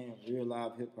hop fan, real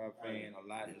live hip hop fan, a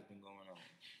lot has been going on.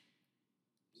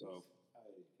 So,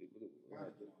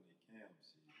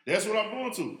 that's what I'm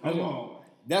going to. Come on.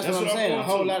 That's what I'm saying. A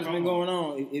whole lot has been going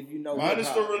on. If you know, minus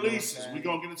the releases, we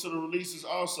gonna get into the releases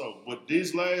also. But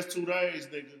these last 2 days,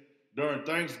 nigga, during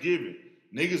Thanksgiving,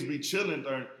 niggas be chilling.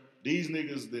 These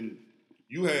niggas, then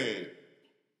you had.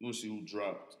 Let's see who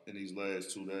dropped in these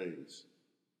last 2 days.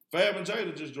 Fab and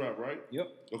Jada just dropped, right? Yep.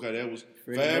 Okay, that was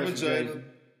Freddie Fab and versus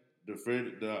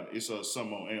Jada. It's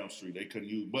something on Elm Street. They couldn't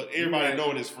use, but everybody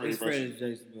know it's Freddie versus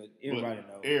Jason. But everybody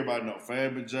know. Everybody know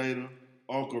Fab and Jada.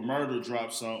 Uncle Murder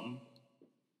dropped something.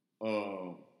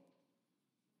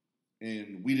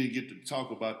 And we didn't get to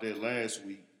talk about that last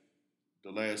week,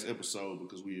 the last episode,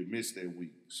 because we had missed that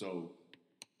week. So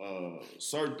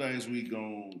certain things we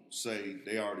gonna say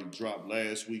they already dropped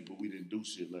last week, but we didn't do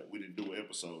shit we didn't do an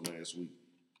episode last week.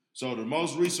 So the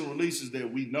most recent releases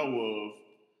that we know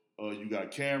of, you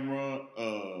got Cameron.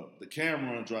 The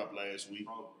Cameron dropped last week.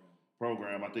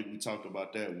 Program. I think we talked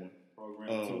about that one. Program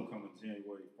 2 coming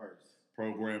January 1st.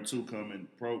 Program 2 coming.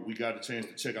 We got a chance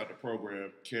to check out the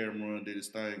program. Cameron did his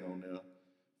thing on there.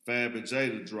 Fab and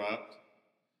Jada dropped.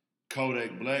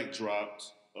 Kodak Black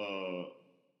dropped a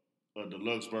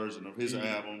deluxe version of his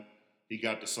album. He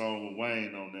got the song with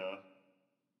Wayne on there.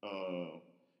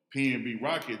 PNB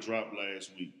Rocket dropped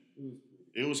last week.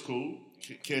 It was cool.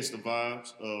 Catch the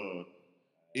vibes.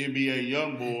 NBA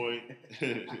Youngboy.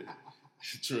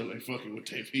 Trill ain't fucking with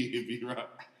that PNB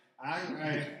Rock.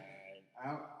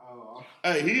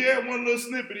 Hey, he had one little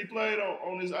snippet he played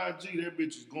on his IG. That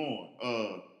bitch was going.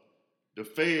 The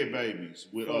Fed Babies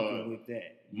with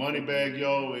that. Moneybagg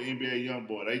Yo and NBA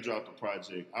Youngboy. They dropped a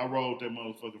project. I rolled that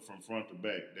motherfucker from front to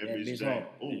back. That bitch jam.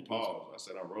 Ooh, pause. I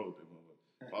said I rolled that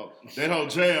motherfucker. Pause. That whole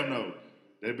jam though.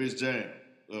 That bitch jam.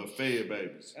 Fed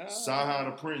Babies. Saha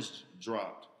the Prince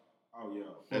dropped. Oh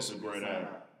yeah. That's a great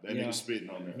album. That nigga spitting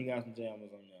on there. He got some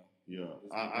jammers on there. Yeah,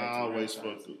 I always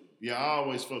fuck with. Yeah, I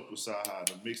always fuck with Saha.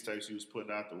 The mixtapes he was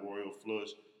putting out, the Royal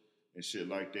Flush and shit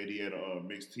like that. He had a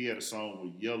He had a song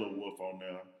with Yellow Wolf on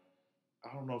there.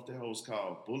 I don't know if that hoe was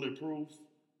called Bulletproof,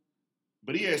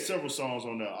 but he had several songs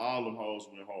on there. All them hoes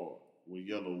went hard with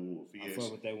Yellow Wolf. I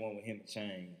fuck with that one with him and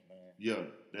Chain, man. Yeah,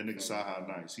 that nigga Saha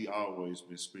nice. He always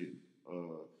been spitting.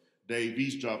 Dave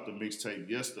East dropped a mixtape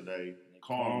yesterday.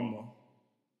 Karma.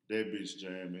 That bitch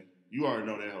jamming. You already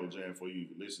know that whole jam before you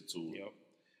even listen to it. Yep.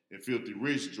 And Filthy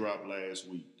Rich dropped last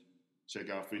week. Check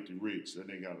out 50 Rich. That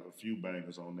nigga got a few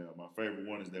bangers on there. My favorite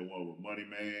one is that one with Money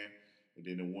Man. And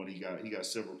then the one he got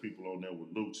several people on there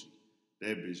with Lucci.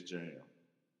 That bitch jam.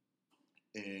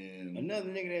 And another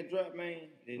nigga that dropped, man,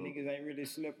 that niggas ain't really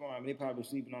slept on. I mean, they probably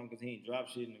sleeping on because he ain't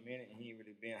dropped shit in a minute. And he ain't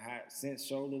really been hot since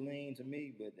Shoulder Lean to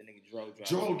me, but the nigga Dro dropped.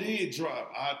 Dro did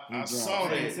drop. I saw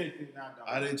that.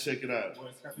 I didn't check it out.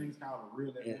 I think it's called a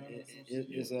real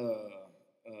It's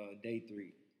Day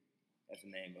 3. That's the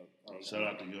name of it. Shout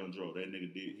out to Young Dro. That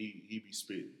nigga did. He be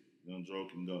spitting. Young Dro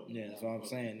can go. Yeah, that's what I'm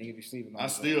saying. Nigga be sleeping on. I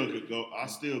still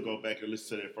go back and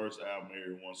listen to that first album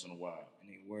every once in a while.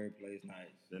 And nigga word plays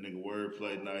nice. That nigga word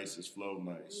play nice. His flow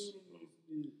nice.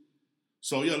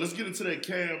 So yeah, let's get into that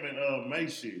Cam and May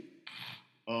shit.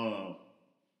 Cam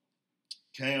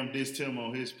dissed him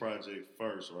on his project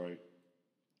first, right?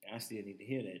 I still need to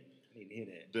hear that.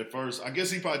 That first, I guess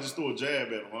he probably just threw a jab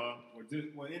at him, huh?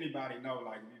 Well, anybody know,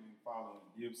 like, we've been following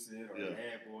Dipset or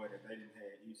Bad Boy, that they didn't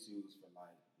have issues for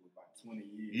like about 20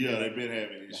 years. Yeah, they've been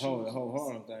having issues. The whole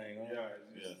Harlem thing, huh?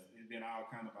 Yeah, it's been all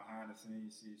kind of behind the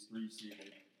scenes shit, street shit that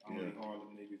only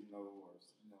Harlem niggas know, or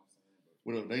you know what I'm saying?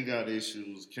 Well, they got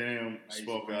issues. Cam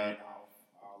spoke out.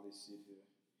 All this shit here.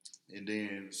 And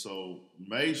then, so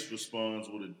Mace responds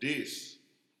with a diss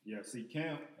Yeah, see,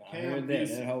 Cam I heard that.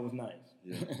 That hoe was nice.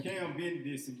 Yeah. Cam been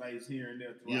did some Mace here and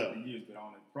there throughout the years, but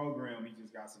on the program, he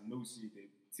just got some new shit that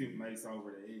tipped Mace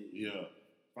over the edge. Yeah.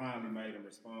 Finally made him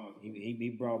respond.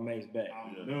 He brought Mace back.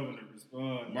 I'm loving the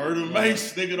response. Murder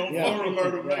Mace, nigga. Don't fuck with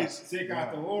Murder Mace. Check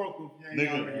out the Oracle if you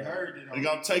ain't already heard it.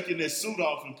 Nigga, I'm taking that suit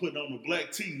off and putting on the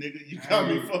black tee, nigga. You got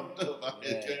me fucked up out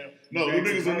here, Cam. No, them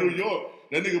niggas in New York.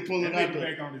 That nigga pulling out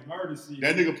back on his murder shit.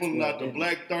 That nigga pulling out the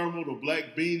black thermal, the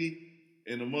black beanie,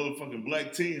 and the motherfucking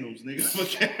black Timbs, nigga, for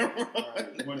camera.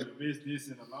 Right. One of the best this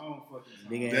in a long fucking time.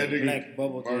 Big that nigga, black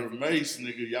bubble Murder Mace,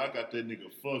 nigga, y'all got that nigga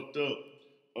fucked up.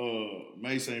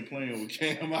 Mace ain't playing with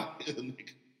Cam out here,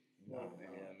 nigga.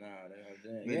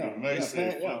 Yeah, Mace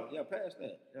pass that. Yeah,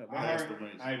 pass the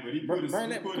Mace. But he put a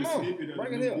snippet of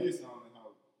the new diss on the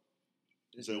house.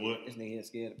 Say what? This nigga here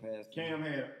scared to pass. Cam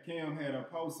had a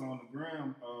post on the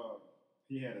gram.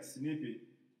 He had a snippet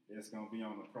that's gonna be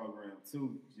on the program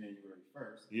too, January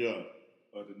 1st. Yeah.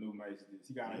 Of the new Mace diss.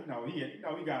 He got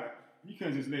he got to. You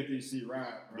couldn't just let this shit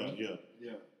ride, bro.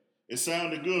 Yeah. It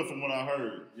sounded good from what I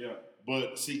heard. Yeah.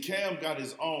 But see, Cam got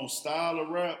his own style of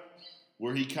rap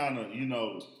where he kind of,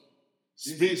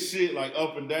 spit shit like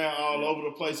up and down all over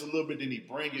the place a little bit, then he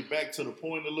bring it back to the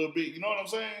point a little bit. You know what I'm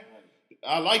saying?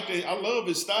 I like that. I love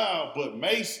his style, but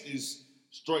Mace is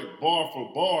straight bar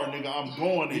for bar, nigga. I'm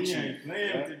going at you. Ain't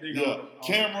playing with the nigga. Yeah.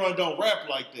 Cameron don't rap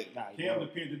like that. Cam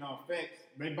depending on facts.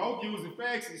 They both using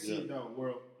facts and shit though,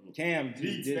 world. Cam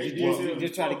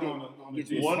just try to get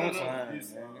you one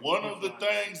of the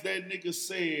things that nigga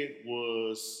said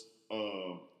was,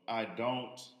 I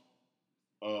don't.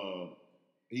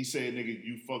 He said, nigga,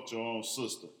 you fucked your own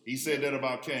sister. He said that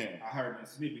about Cam. I heard that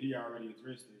snippet. He already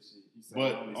addressed that shit. He said,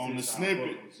 but on the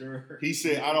snippet, he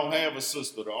said, I don't have a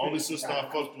sister. The only sister I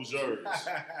fucked was yours.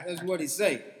 That's what he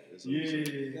say. That's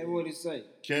what he say.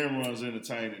 Cameron's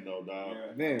entertaining though, dog.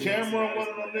 Yeah. Cameron, one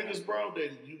of them niggas, bro,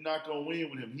 that you not gonna win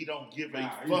with him. He don't give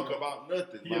a fuck about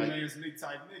nothing. He like, a last lick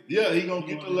type nigga. Yeah, he gonna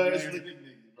get the last lick.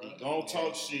 He gonna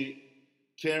talk shit.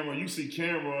 Cameron, you see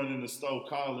Cameron in the store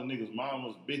calling niggas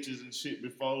mamas, bitches and shit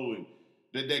before, and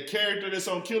that character that's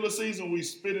on Killer Season, we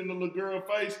spit in the little girl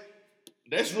face.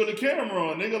 That's really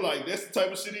Cameron, nigga. Like that's the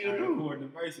type of shit he'll do.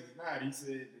 According to Mason tonight, he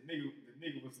said the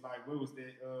nigga was like, what was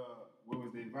that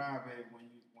vibe at when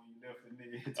you left the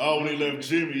nigga? Oh, when he left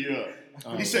Jimmy,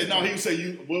 yeah. He said no. He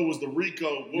said what was the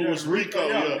Rico? What was Rico?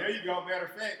 Yeah, there you go. Matter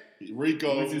of fact.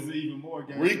 Rico, which is even more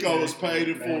Rico is paid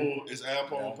in full. It's Al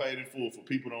Capone paid in full for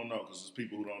people who don't know, because there's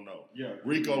people who don't know. Yeah,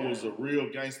 Rico was a real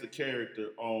gangster character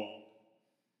on.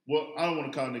 Well, I don't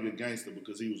want to call a nigga gangster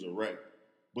because he was a rat,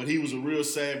 but he was a real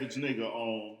savage nigga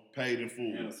on Paid in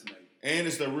Full. And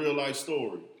it's the real life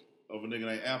story of a nigga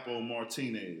named Apple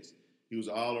Martinez. He was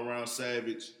an all around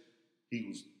savage. He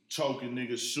was choking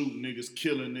niggas, shooting niggas,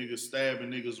 killing niggas,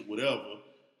 stabbing niggas, whatever.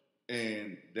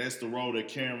 And that's the role that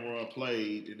Cameron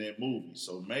played in that movie.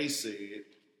 So May said,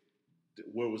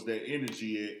 where was that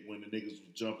energy at when the niggas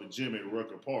was jumping Jim at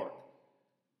Rucker Park?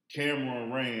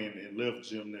 Cameron ran and left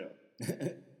Jim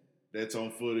there. That's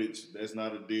on footage. That's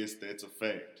not a diss. That's a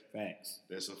fact. Facts.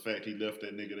 That's a fact. He left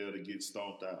that nigga there to get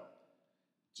stomped out.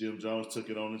 Jim Jones took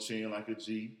it on the chin like a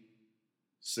G.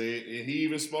 Said, and he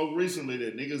even spoke recently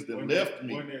that niggas that left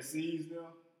me. Wasn't that C's though?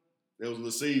 That was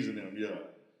the season them, yeah.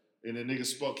 And the nigga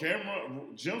spoke,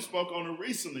 Jim spoke on it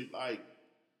recently, like,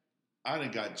 I done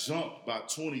got jumped by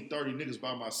 20, 30 niggas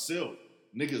by myself.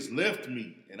 Niggas left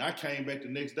me, and I came back the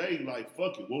next day like,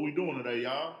 fuck it, what we doing today,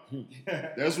 y'all?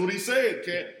 That's what he said,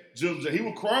 Jim. He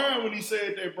was crying when he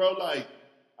said that, bro. Like,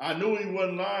 I knew he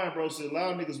wasn't lying, bro. So a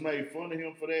lot of niggas made fun of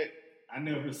him for that. I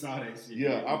never saw that shit.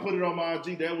 Yeah, I put it on my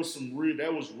IG. That was real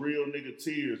nigga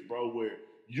tears, bro, where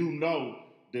you know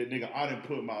that nigga, I done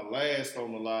put my last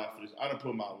on the line for this. I done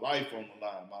put my life on the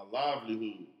line, my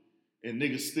livelihood. And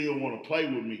niggas still want to play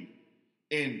with me.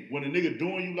 And when a nigga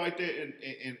doing you like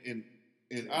that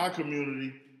in our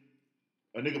community,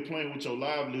 a nigga playing with your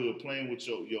livelihood, playing with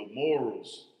your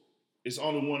morals, it's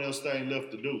only one else thing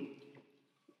left to do.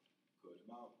 Cut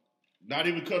him off. Not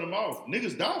even cut him off.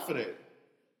 Niggas die for that.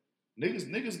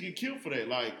 Niggas get killed for that.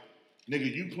 Like,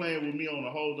 nigga, you playing with me on a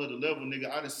whole nother level,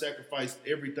 nigga. I done sacrificed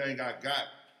everything I got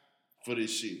for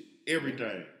this shit.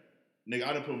 Everything. Nigga,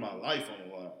 I done put my life on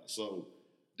the line. So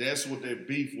that's what that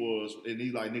beef was. And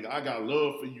he like, nigga, I got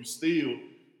love for you still,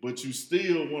 but you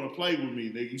still want to play with me,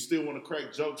 nigga. You still want to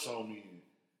crack jokes on me and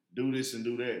do this and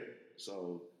do that.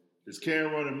 So this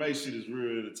Cameron and May shit is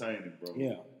real entertaining, bro.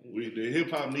 Yeah. The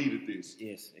hip-hop needed this.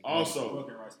 Yes. Exactly. Also,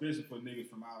 fucking right, especially for niggas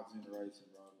from our generation,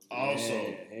 bro.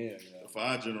 Also, for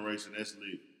our generation, that's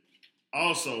lit.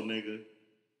 Also, nigga,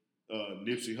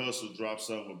 Nipsey Hussle dropped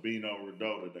something with Bino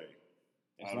Rideau today.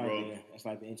 That's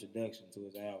like the introduction to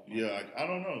his album. Yeah, I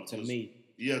don't know. To me.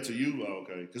 Yeah, to you,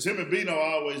 okay. Because him and Bino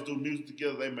always do music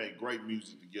together. They make great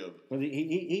music together. But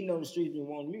he know the streets been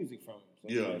wanting music from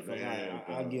him. So yeah,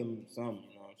 I'll give him some,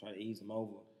 try to ease him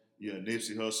over. Yeah,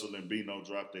 Nipsey Hussle and Bino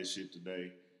dropped that shit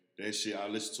today. That shit, I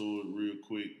listened to it real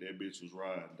quick. That bitch was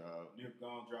riding, dog. Nip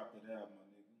gonna drop that album, my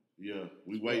nigga. Yeah,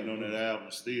 we waiting on that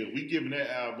album still. We giving that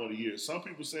album of the year. Some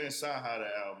people saying Sci-Hi the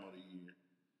album of the year.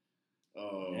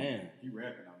 Damn. He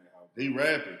rapping on that album. He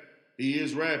rapping. He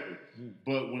is rapping.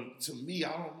 But to me,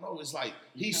 I don't know. It's like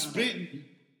he's spitting. He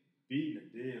beating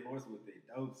a dead horse with that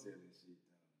dope selling shit,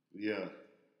 though. Yeah.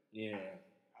 Yeah.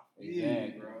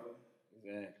 Exactly, bro.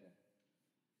 Exactly.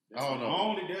 I don't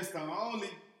know. That's the only.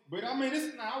 But I mean,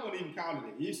 I wouldn't even call it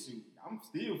an issue. I'm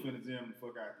still finna jam the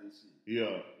fuck out this shit.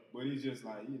 Yeah. But it's just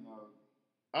like,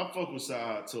 I fuck with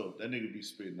Sci-Hi tough. That nigga be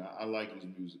spitting. I like his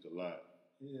music a lot.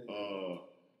 Yeah.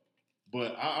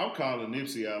 But I'm calling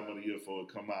Nipsey album of the year before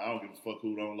it come out. I don't give a fuck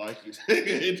who don't like it.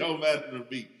 It don't matter to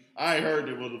me. I ain't heard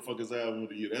that motherfucker's album of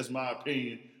the year. That's my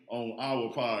opinion on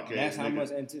our podcast. That's how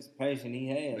much anticipation he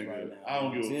has right now. I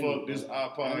don't give a fuck. This is our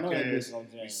podcast.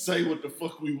 We say what the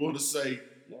fuck we want to say.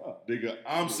 Yeah. Nigga,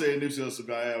 I'm saying Nipsey Hussle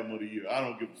got album of the year. I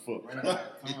don't give a fuck. Running out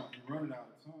of time. Running out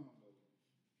of time,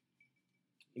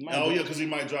 though. Because he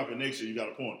might drop it next year. You got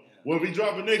a point. Well, if he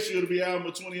drop it next year, it'll be album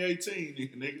of 2018,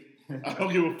 nigga. I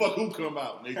don't give a fuck who come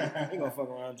out, nigga. He gonna fuck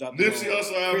around and drop Nipsey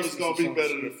Hussle album is gonna be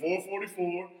better than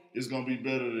 444. It's gonna be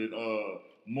better than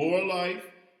More Life.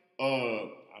 The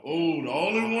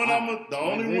only one I'm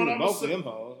both of them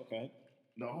hoes, okay.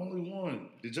 The only one.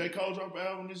 Did J. Cole drop an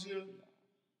album this year?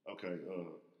 Okay. The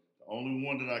only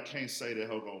one that I can't say that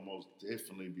he'll gonna most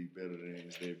definitely be better than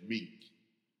is that Meek.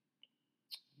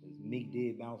 Meek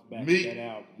did bounce back with that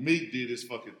album. Meek did his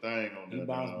fucking thing on that. He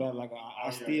bounced back like I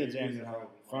still jam it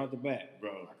front to back.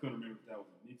 Bro. I couldn't remember if that was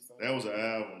a Meek song. That was an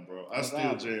album, bro. I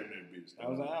still jam that bitch. That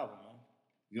was an album, man.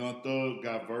 Young Thug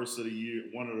got verse of the year,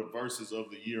 one of the verses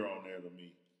of the year on there to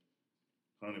me.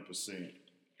 100%.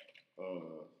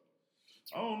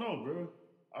 I don't know, bro.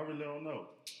 I really don't know.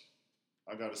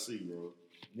 I gotta see, bro.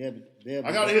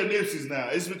 I gotta hear Nipsey's now.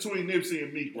 It's between Nipsey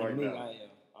and Meek right now.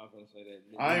 I was gonna say that.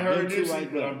 I ain't heard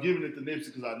Nipsey, but I'm giving it to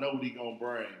Nipsey because I know what he gonna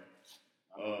bring.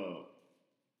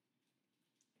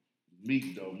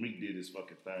 Meek though, Meek did his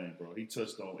fucking thing, bro. He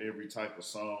touched on every type of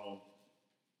song.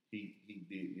 He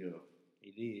did, yeah.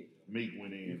 He did. Meek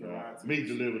went in, bro. Meek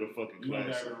delivered a fucking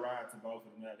classic. You know, ride to both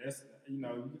of them.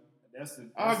 That's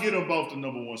I'll get them both the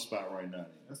number one spot right now.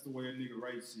 That's the way a nigga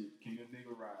rate shit. Can a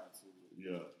nigga ride to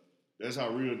it? Yeah. That's how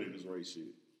real niggas rate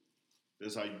shit.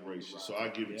 That's how you rate shit. So I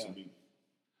give it to Meek.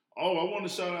 Oh, I want to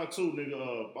shout out too,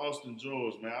 nigga, Boston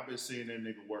George, man. I've been seeing that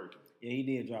nigga working. Yeah, he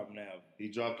did drop an album. He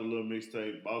dropped a little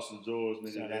mixtape, Boston George,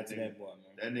 nigga. Shout out to that boy,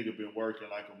 man. That nigga been working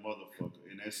like a motherfucker.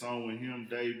 And that song with him,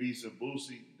 Dave East and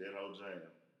Boosie, that whole jam.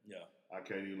 Yeah. I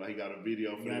can't even, he got a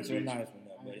video for that bitch. Nice one,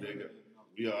 though, nigga.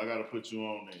 Yeah, I got to put you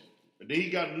on there. And then he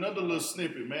got another little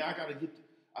snippet, man.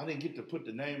 I didn't get to put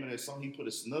the name of that song. He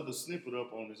put another snippet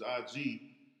up on his IG.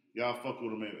 Y'all fuck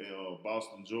with him at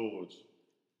Boston George.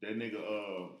 That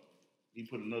nigga, he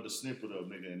put another snippet up,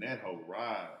 nigga, and that whole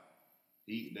ride.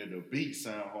 The beat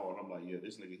sound hard. I'm like, yeah,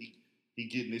 this nigga, he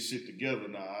getting this shit together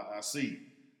now. I see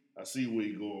where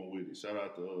he going with it. Shout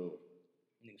out to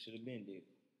nigga should have been dead.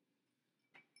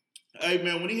 Hey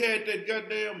man, when he had that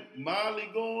goddamn Molly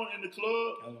going in the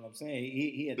club, that's what I'm saying.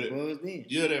 He had the buzz then.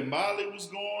 Yeah, that Molly was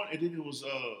going, and then it was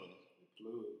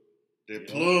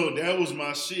plug. That was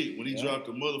my shit when he dropped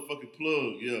the motherfucking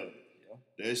plug. Yeah,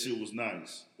 that shit was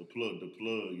nice. The plug.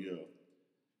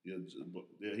 Yeah.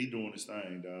 He doing his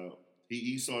thing, dog.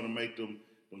 He started to make them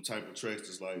type of tracks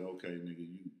that's like, okay, nigga,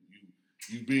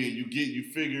 you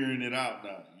figuring it out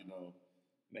now, you know.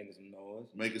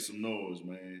 Making some noise,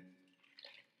 man.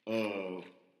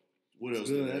 What else?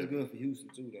 That's good for Houston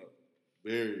too, though.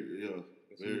 Very good.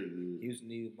 Houston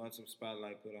needs a bunch of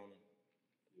spotlight put on him.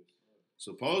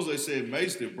 Suppose they said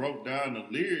Mason broke down the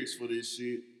lyrics for this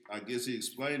shit. I guess he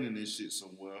explaining this shit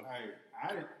somewhere.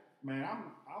 Hey,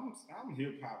 I'm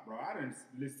hip hop, bro. I didn't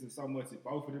listen so much to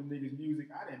both of them niggas' music.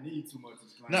 I didn't need too much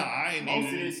explaining. Nah, I ain't most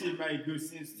of that shit made good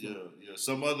sense to me. Yeah.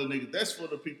 Some other niggas. That's for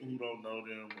the people who don't know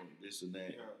them or this and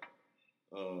that.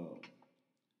 Yeah.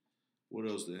 What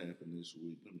else did happen this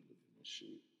week? Let me look at my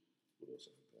shit. What else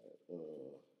I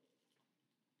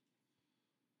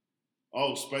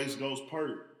got? Space Ghost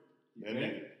Perk. That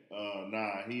nigga.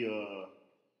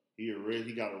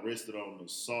 He got arrested on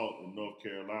assault in North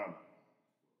Carolina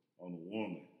on a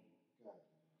woman.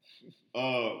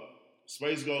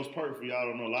 Space Ghost Perk, for y'all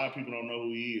don't know. A lot of people don't know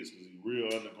who he is because he's real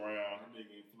underground. That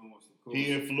nigga influenced the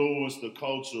He influenced the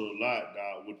culture a lot,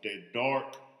 dog, with that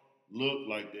dark look,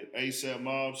 like that ASAP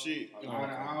Mob shit. A lot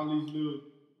of all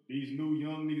these new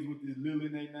young niggas with this little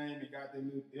in their name, they got their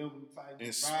little devil type And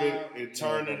vibe. and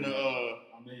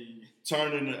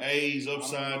turning the A's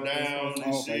upside down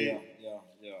and shit.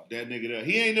 Yeah. That nigga there.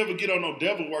 He ain't never get on no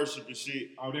devil worshiping shit.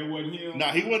 Oh, that wasn't him?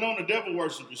 Nah, he wasn't on the devil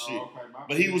worshiping shit. Okay,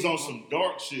 but he was on some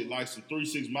dark shit, like some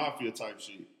 3-6 Mafia type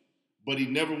shit. But he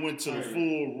never went to the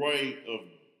full rate of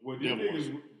them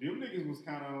niggas was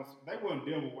kind of, they wasn't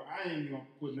devil. I ain't gonna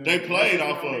put nothing. They played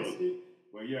off of it. Shit.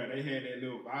 Well, yeah, they had that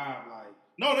little vibe like.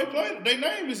 No, they played. Their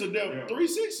name is a devil. Yeah. 3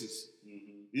 6s.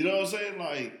 You know what I'm saying?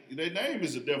 Like, their name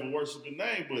is a devil worshiping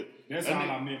name, but that's all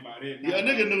I meant by that. Yeah, a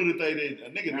nigga knew that they did. A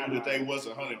nigga knew that they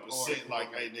wasn't 100%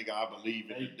 like, hey, nigga, I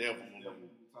believe in the devil.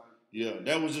 Yeah,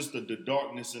 that was just the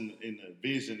darkness in the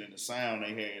vision and the sound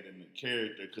they had and the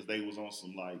character, because they was on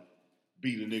some like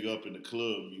beat a nigga up in the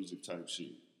club music type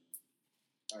shit.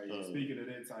 Hey, speaking of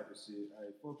that type of shit,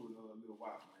 hey, fuck with Lil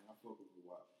Wop, man. I fuck with Lil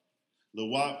Wop. Lil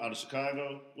Wop out of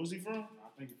Chicago. Where's he from? I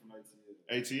think he's from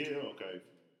ATL. ATL, okay.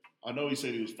 I know he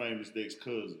said he was Famous Dex'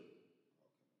 cousin.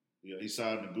 Yeah, he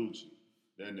signed to Gucci.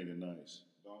 That nigga nice.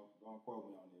 Don't quote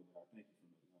me on it, but I think he's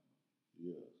from Atlanta.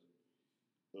 Yeah.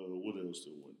 What else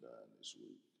that went down this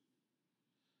week?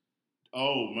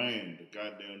 Oh man, the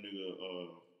goddamn nigga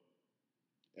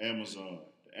Amazon.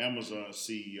 The Amazon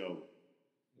CEO.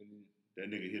 That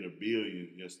nigga hit $1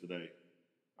 billion yesterday.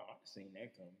 Oh, I seen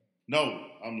that coming. No,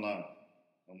 I'm lying.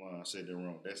 I said that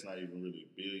wrong. That's not even really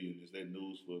 $1 billion. Is that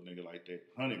news for a nigga like that?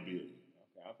 $100 billion.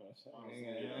 Okay, I'm gonna say.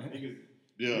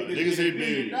 Niggas hit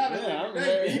billion.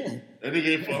 That nigga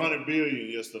hit for $100 billion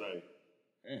yesterday.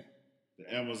 Yeah.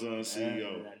 The Amazon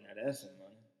CEO. Now that's some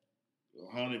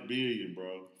money. $100 billion,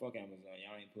 bro. Fuck Amazon,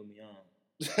 y'all ain't put me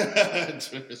on.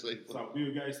 So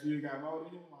Bill Gates still got more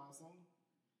than him or something?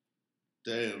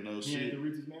 Damn, no he shit. He ain't the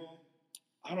richest man?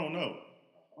 I don't know.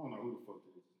 I don't know who the fuck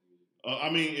this is.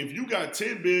 I mean, if you got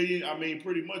 $10 billion, I mean,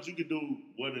 pretty much you can do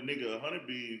what a nigga $100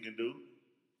 billion can do.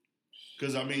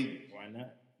 Because, I mean, why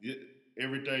not?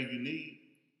 Everything you need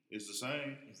is the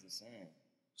same. It's the same.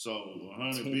 So,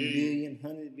 100 billion,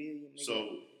 100 billion. Nigga. So,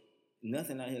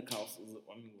 nothing out here costs,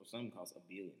 I mean, well, some costs $1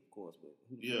 billion, of course, but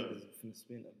who the fuck is finna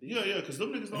spend $1 billion? Yeah, because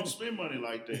them niggas don't spend money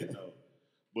like that, though.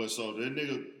 But so that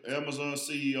nigga, Amazon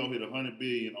CEO hit $100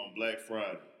 billion on Black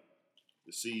Friday.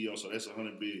 The CEO, so that's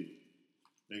 $100 billion.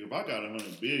 Nigga, if I got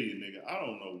 $100 billion, nigga, I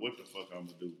don't know what the fuck I'm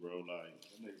gonna do, bro. Like,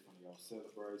 that nigga finna go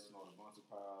celebrate, snort a bunch of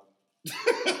powder.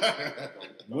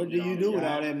 What do you do with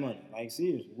all that money? Like,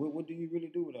 seriously, what do you really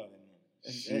do with all that money?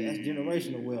 That's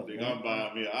generational wealth. Nigga, I'm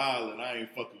buying me an island. I ain't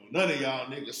fucking with none of y'all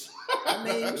niggas. I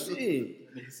mean,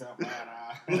 shit. Nigga sound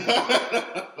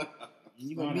bad.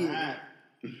 You gonna be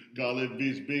call that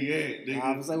bitch Big Ant, nigga.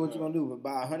 I was say what you gonna do, but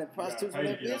buy 100 prostitutes on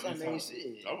that bitch? I mean,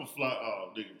 shit. I'm gonna fly.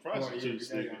 Oh, nigga, prostitutes,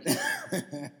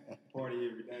 nigga. Party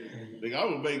every day, nigga.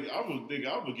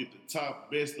 I would get the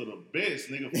top best of the best,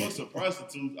 nigga. Fuck some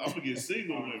prostitutes. I'm gonna get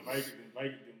single women.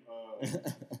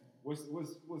 What's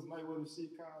Mayweather's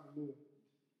shit called?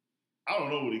 I don't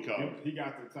know what he called it. He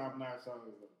got the top notch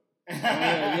shows.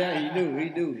 Yeah, he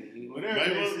do. Whatever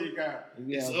that shit got.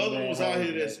 There's other ones out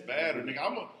here that's badder, nigga.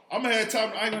 I'm gonna have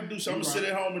time. I ain't gonna do shit. I'm gonna sit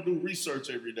at home and do research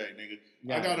every day, nigga.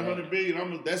 I got $100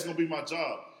 billion. That's gonna be my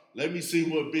job. Let me see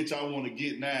what bitch I want to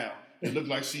get now. It look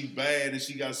like she bad and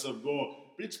she got something going.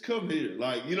 Bitch, come here.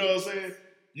 Like, you know what I'm saying?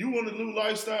 You want a new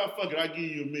lifestyle? Fuck it. I give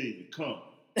you $1 million.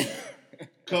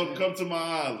 Come to my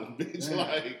island, bitch.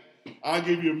 Like, I'll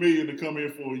give you $1 million to come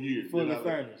here for a year. Fully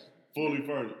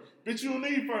furnished. Bitch, you don't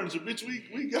need furniture. Bitch,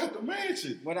 we got the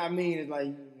mansion. What I mean is, like,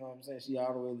 you know what I'm saying? She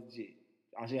all the way legit.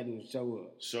 All she gotta do is show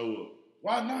up.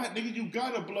 Why not, nigga? You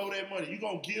gotta blow that money. You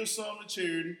gonna give some to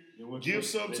charity. Give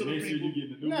some to the people.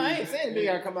 No, I ain't saying nigga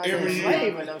gotta come out every here slave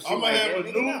year. and no shit. I'm gonna have a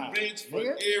nigga, new nah. bitch for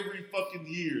every fucking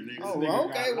year, nigga. Oh,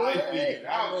 okay. Well, hey,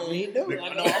 I mean, he do. No,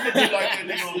 I'm gonna do like that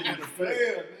nigga on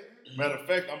Netflix. Matter of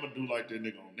fact, I'm gonna do like that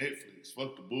nigga on Netflix.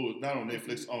 Fuck the bulls. Not on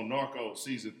Netflix, on Narcos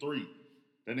season 3.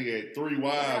 That nigga had 3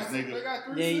 wives, nigga.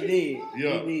 Yeah, he did.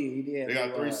 Yeah. He did. They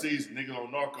got 3 seasons. Nigga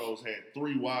on Narcos had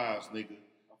 3 wives, nigga.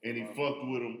 And he fucked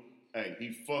with them. Hey,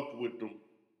 he fucked with them.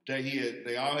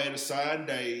 They all had assigned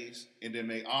days, and then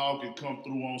they all could come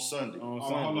through on Sunday. Hold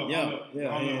up.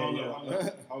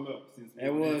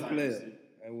 That was clear.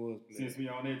 Since we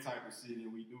on that type of shit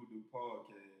and we do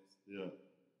podcasts. Yeah.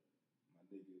 My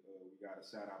nigga, we gotta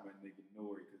shout out my nigga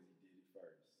Nori because he did it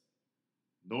first.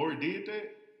 Nori did that?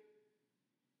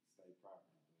 State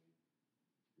property,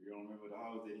 You don't remember the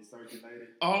hoes that he circulated?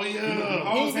 Oh yeah.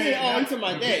 Hoes He did. had Oh, you names. talking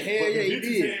about The that? bitches- Hell yeah, the he bitches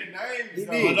did. had names. He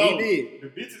though. did. no. He did. The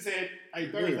bitches had, hey,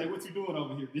 Thursday, what you doing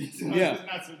over here, bitch? Yeah. It's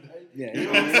not your day. Yeah. You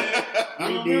know what I'm saying? You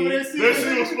don't remember that shit? That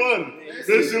shit was funny. Yeah,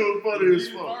 That shit was funny as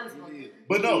He fuck. first, my nigga.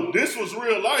 But no, this was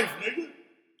real life, nigga.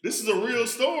 This is a real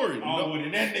story. you Oh, know? well,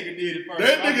 then that nigga did it first.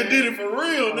 That My nigga bad. did it for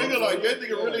real, Oh, nigga. so- Like that nigga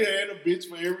yeah. really had a bitch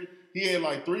for every. He had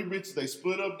like 3 bitches. They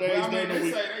split up But days I mean, during the they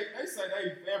week. say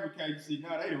they fabricated shit.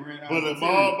 Now they done ran out But of a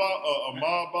material.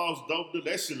 mob boss dope dude,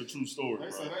 that shit a true story, They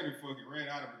bro. say they done fucking ran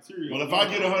out of material. Well, if I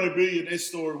get 100 billion, that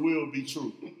story will be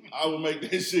true. I will make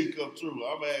that shit come true.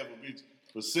 I'ma have a bitch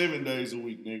for 7 days a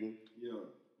week, nigga. Yeah.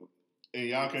 And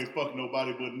y'all can't fuck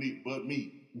nobody but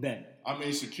me. Damn. I'm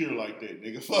insecure like that,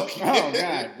 nigga. Fuck you. Oh God.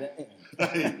 Damn.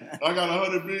 Hey, I got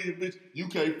 100 billion, bitch. You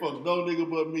can't fuck no nigga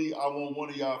but me. I want one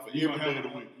of y'all for You every day of the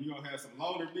week. gonna have some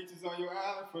loner bitches on your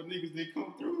island for niggas that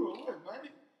come through or what,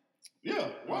 man? Yeah,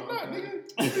 why not, okay.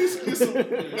 nigga? Get some.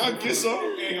 Y'all get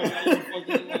some.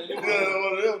 Yeah,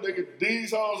 one of them, nigga.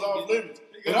 These hoes off limits.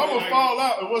 And I'm gonna fall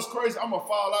out. And what's crazy, I'm gonna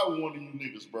fall out with one of you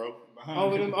niggas, bro.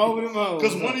 Over them hoes.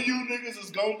 Because one of you niggas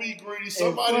is gonna be greedy.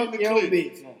 Somebody in the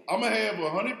clique. I'm gonna have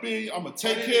 100 billion. I'm gonna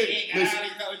take care. Listen,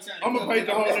 I'm gonna paint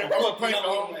the whole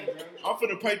narrative. I'm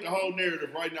finna paint the whole narrative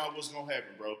right now. What's gonna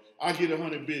happen, bro? I get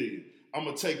 100 billion. I'm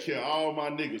gonna take care of all my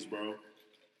niggas, bro.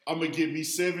 I'm gonna give me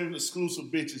 7 exclusive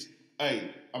bitches.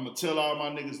 Hey, I'm gonna tell all my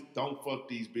niggas, don't fuck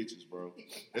these bitches, bro.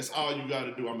 That's all you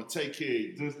gotta do. I'm gonna take care of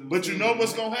you. But you know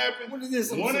what's gonna happen? What is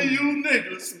this? One of you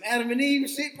niggas, Some Adam and Eve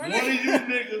shit, bro. one of you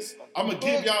niggas, I'm gonna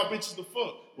give y'all bitches the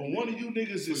fuck. But one of you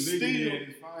niggas is still.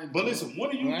 But listen, one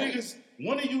of you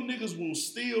niggas will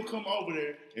still come over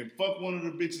there and fuck one of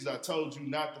the bitches I told you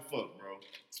not to fuck, bro.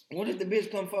 What if the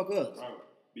bitch come fuck us? Bro,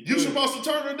 You supposed to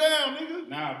turn her down, nigga.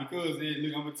 Nah, because then,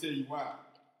 look, I'm gonna tell you why.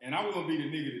 And I wouldn't be the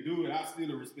nigga to do it. I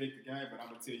still respect the game, but I'm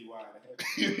gonna tell you why it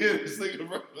happened. You hear this nigga,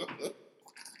 bro?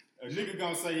 A nigga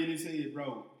gonna say in his head,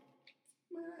 bro,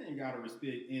 man, I ain't gotta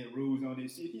respect any rules on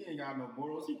this shit. He ain't got no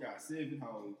morals. He got 7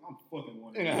 hoes. I'm fucking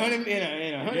one of In them. $100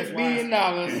 That's $100 why million.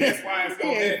 That's why it's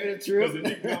gonna Yeah, happen. it's true. Because the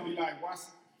nigga gonna be like,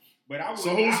 what's... But I would, So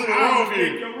who's in the I wrong respect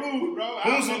here? your rules, bro.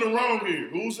 Who's in the wrong here?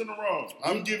 Who's in the wrong?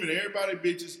 I'm giving everybody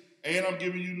bitches, and I'm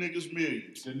giving you niggas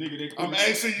millions. The nigga that I'm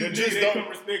asking you, the just nigga that don't. can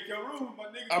respect your rules, my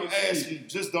nigga. I'm can say, asking you,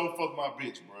 just don't fuck my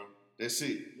bitch, bro. That's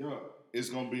it. Yeah. It's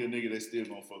gonna be a nigga that's still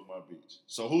gonna fuck my bitch.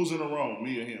 So who's in the wrong,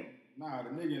 me or him? Nah, the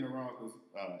nigga in the wrong because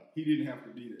All right. he didn't have to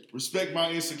be there. Respect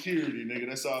my insecurity, nigga.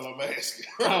 That's all I'm asking.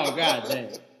 Oh God damn.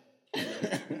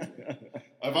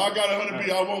 If I got 100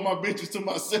 billion, I want my bitches to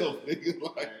myself, nigga.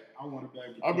 Like I want to be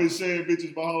able to I've been sharing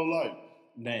bitches my whole life. I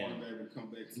want Damn. to be able to come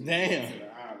back to Damn. the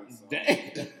island. So.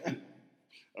 Damn.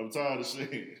 I'm tired of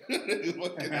sharing.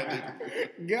 What can I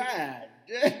do? God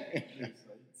damn.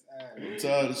 I'm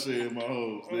tired of sharing my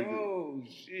hoes, nigga. Oh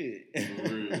shit.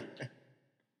 For real.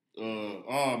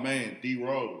 Oh man, D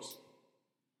Rose.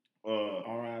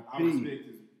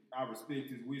 R.I.P. I respect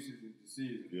his wishes and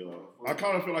decisions. Yeah, I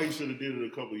kind of feel like he should have did it a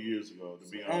couple of years ago. To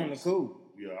be On the honest, cool.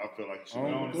 yeah, I feel like he should.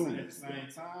 On But the have at the same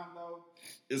time, though,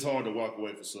 It's hard to walk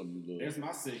away from something you love. that's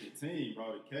my second team,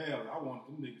 bro. The Cavs. I want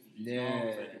them niggas to be Yeah, strong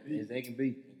as they can be. as they can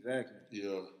be. Exactly.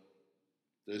 Yeah,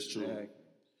 that's true. Exactly.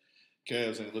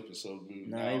 Cavs ain't looking so good.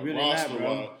 Nah, Now, they really not, bro.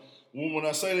 roster-wise, when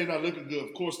I say they're not looking good,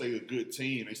 of course they're a good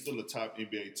team. They still a top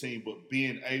NBA team, but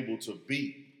being able to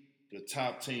beat the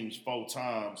top teams 4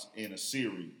 times in a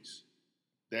series,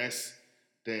 that's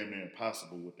damn near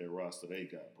impossible with that roster they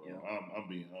got, bro. Yeah. I'm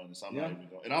being honest. I'm Yeah. not even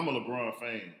going. And I'm a LeBron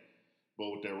fan,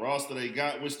 but with that roster they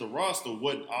got, which the roster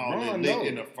wasn't all LeBron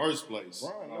in know. the first place.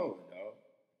 Bron know it, dog.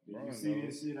 Did Bron you see know.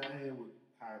 this shit I had with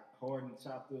how Harden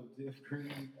chopped up Jeff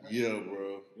Green? Yeah,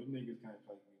 bro. Them niggas can't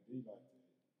play good D like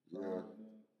that. Yeah.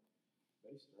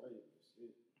 They straight.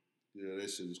 Shit. Yeah, that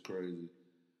shit is crazy.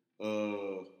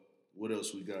 What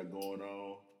else we got going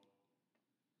on?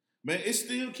 Man, it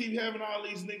still keep having all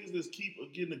these niggas that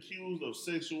keep getting accused of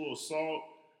sexual assault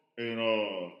and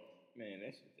Man,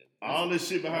 that shit. all this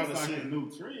shit behind the That's like a scenes.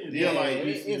 new trend. Yeah, like,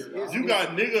 it's- You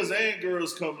got niggas and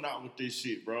girls coming out with this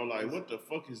shit, bro. Like, what the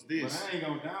fuck is But this? I ain't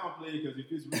gonna downplay it because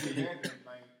if it's really happening,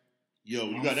 like, Yo,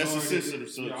 you I'm got that's a sorry sensitive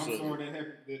that, yeah, I'm subject. sorry that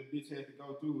happened. That a bitch had to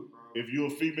go through it, bro. If you're a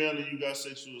female and you got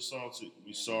sexual assaulted,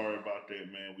 we sorry about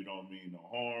that, man. We don't mean no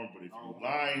harm. But if you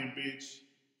lying, bitch,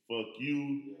 fuck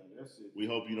you. Yeah, that's it. We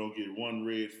hope you don't get one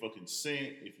red fucking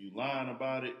cent if you lying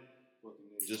about it. Fucking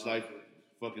niggas Just like like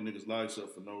fucking niggas' lives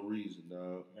up for no reason,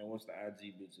 dog. Man, what's the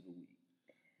IG bitch of the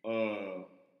week?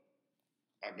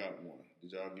 I got one.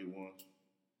 Did y'all get one?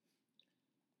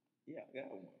 Yeah, I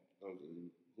got one.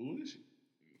 Okay. Who is she?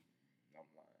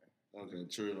 I'm lying. Okay,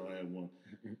 Trill don't have one.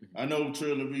 I know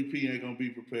Trill and VP ain't gonna be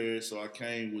prepared, so I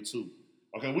came with 2.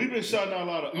 Okay, we've been shouting out a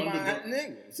lot of My underground.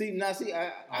 nigga. See,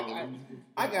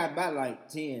 I got about like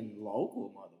 10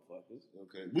 local motherfuckers.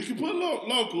 Okay, we can put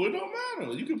local. It don't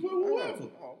matter. You can put whoever.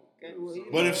 Oh, okay, well,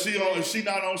 But if she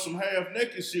not on some half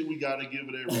naked shit, we gotta give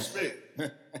her that respect.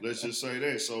 Let's just say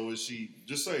that. So if she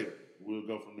just say it, we'll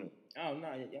go from there. Oh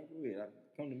no, y'all go ahead.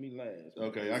 Come to me last.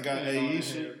 Okay, I got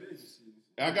Aisha.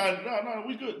 I got no.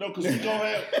 We good. No, because we gonna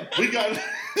have we got.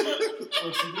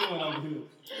 What you doing over here?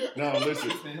 No, listen,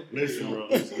 bro.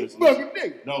 Listen. Fucking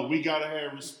nigga. No, we gotta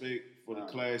have respect for the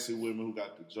classy women who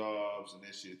got the jobs and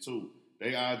that shit too.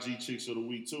 They IG chicks of the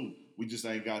week too. We just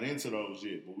ain't got into those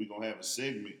yet, but we gonna have a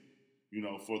segment,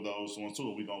 for those ones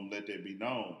too. We gonna let that be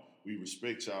known. We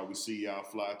respect y'all. We see y'all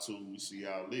fly too. We see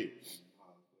y'all lit.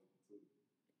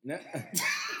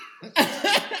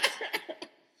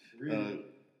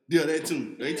 Yeah, they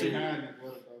too.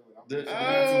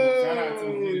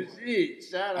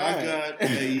 Shout out. I got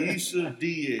Aisha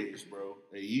Diaz, bro.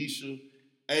 Aisha,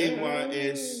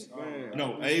 A-Y-S,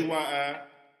 no, A-Y-I-S-H-A-D-I-A-Z.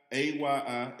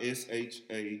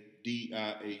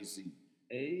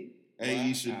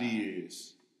 Aisha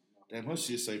Diaz. Damn, her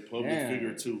shit say public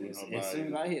figure too in her bio. As soon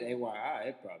as I hit AYI,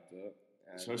 it popped up.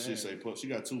 Her shit say public. She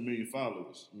got 2 million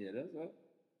followers. Yeah, that's up.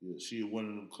 Yeah, she in one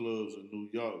of them clubs in New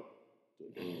York.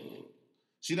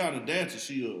 She not a dancer.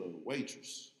 She a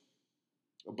waitress.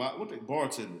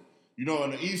 Bartender.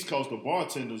 On the East Coast, the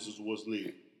bartenders is what's lit.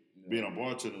 Yeah. Being a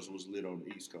bartender was lit on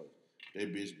the East Coast.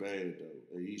 That bitch bad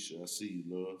though. Aisha, I see you,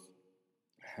 love.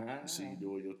 I see you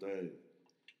doing your thing.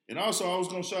 And also, I was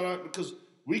gonna shout out because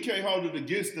we can't hold it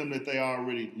against them that they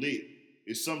already lit.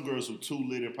 It's some girls who too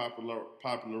lit and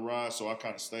popularized, so I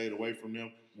kind of stayed away from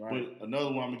them. Right. But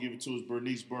another one I'm gonna give it to is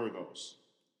Bernice Burgos.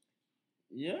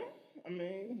 Yeah, I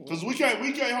mean, because we can't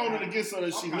hold it against her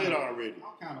that she lit already.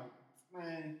 I'm kind of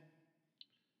man.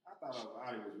 I thought her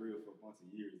body was real for a bunch of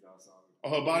years.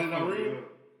 Her body not real?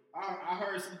 I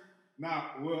heard some. Nah,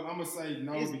 well, I'm gonna say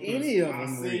no is because any of them I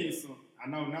seen some. I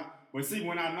know not, but see,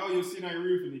 when I know your shit ain't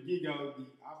real from the get-go,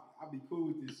 I'll be cool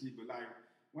with this shit. But like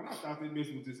when I thought this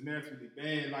bitch was just naturally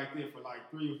bad like that for like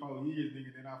 3 or 4 years,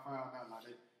 nigga, then I found out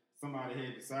like somebody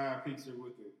had the side picture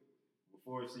with her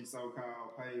before she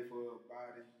so-called paid for her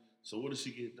body. So what did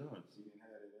she get done? She didn't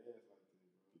have that ass like that.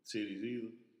 Titties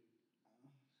either.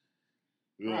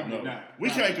 We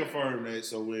can't confirm that,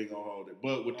 so we ain't gonna hold it.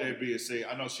 But with that being said,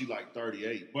 I know she like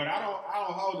 38. But I don't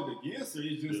hold it against her.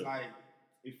 It's just like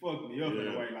it fucked me up in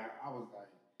a way. Like I was like,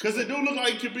 because it do look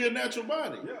like it could be a natural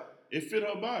body. Yeah, it fit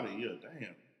her body. Yeah,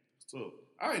 damn. So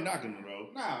I ain't knocking her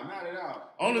though. No, not at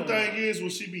all. Only thing is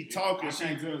when she be talking,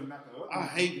 I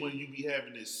hate when you be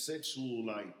having this sexual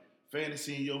like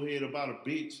fantasy in your head about a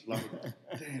bitch. Like,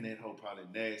 damn, that hoe probably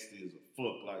nasty as a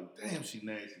fuck. Like, damn, she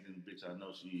nasty than the bitch I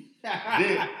know she is.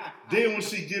 then when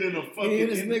she get in a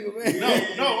fucking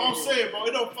No, I'm saying, bro,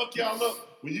 it don't fuck y'all up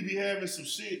when you be having some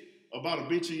shit about a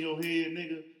bitch in your head,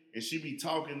 nigga, and she be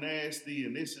talking nasty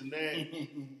and this and that,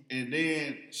 and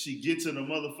then she gets in a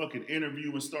motherfucking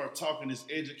interview and start talking this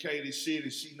educated shit,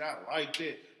 and she not like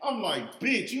that. I'm like,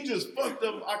 bitch, you just fucked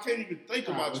up. I can't even think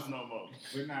about you no more.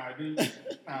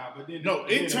 But then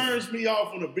it turns me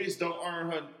off when a bitch don't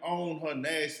own her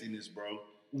nastiness, bro.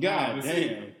 God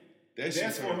damn.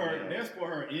 That's for her. That's for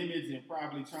her image and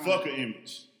probably trying. Fuck her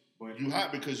image. But you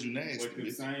hot because you nasty. But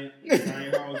the same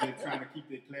hoes that trying to keep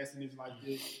their classiness like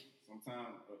this.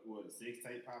 Sometimes, the sex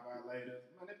tape pop out later.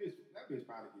 Man, that bitch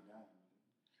probably get down.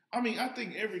 I mean, I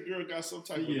think every girl got some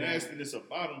type of nastiness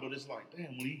about them, but it's like,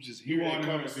 damn, when you just hear that conversation.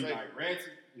 You want her to be like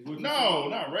ratchet? No,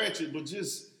 not ratchet, but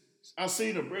just, I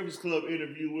seen a Breakfast Club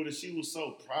interview with her. She was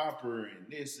so proper and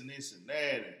this and this and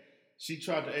that. And she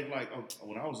tried to act like, oh,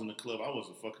 when I was in the club, I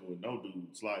wasn't fucking with no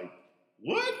dudes. Like,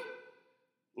 what?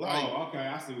 Like, okay,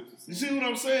 I see what you're saying. You see what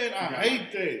I'm saying? I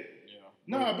hate that.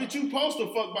 Nah, bitch, you supposed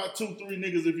to fuck about 2-3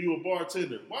 niggas if you a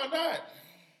bartender. Why not?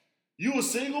 You a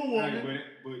single woman.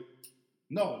 But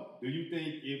no. Do you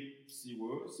think if she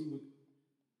would,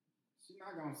 she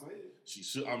not gonna say it? She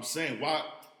should. I'm saying, why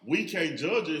we can't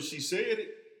judge her if she said it.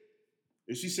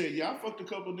 If she said, yeah, I fucked a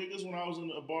couple niggas when I was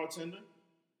a bartender.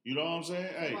 You know what I'm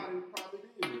saying? Hey. Somebody probably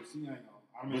did, but she ain't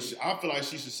gonna. But I feel like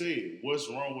she should say it. What's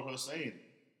wrong with her saying it?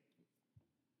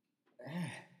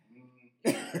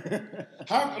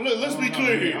 Let's be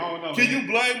clear here. Can you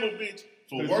blame a bitch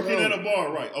for working at a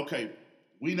bar? Right. Okay.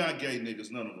 We not gay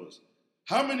niggas, none of us.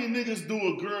 How many niggas do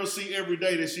a girl see every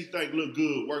day that she think look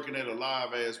good working at a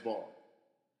live ass bar?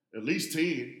 At least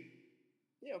 10.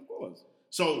 Yeah, of course.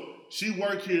 So she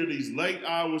work here these late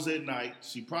hours at night.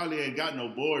 She probably ain't got no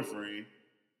boyfriend.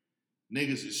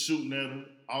 Niggas is shooting at her,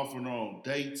 offering her on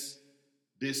dates,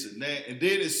 this and that. And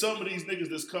then it's some of these niggas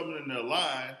that's coming in their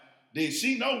line then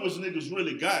she know which niggas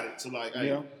really got it. To like, hey,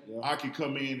 Yeah. I can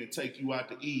come in and take you out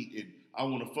to eat, and I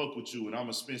want to fuck with you, and I'm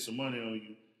gonna spend some money on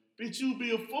you. Bitch, you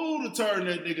be a fool to turn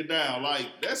that nigga down. Like,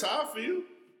 that's how I feel.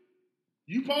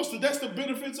 You posted. That's the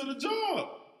benefits of the job.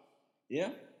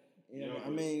 Yeah. I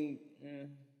mean,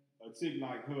 a chick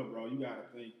like her, bro, you gotta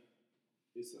think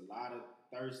it's a lot of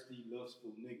thirsty,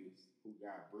 lustful niggas who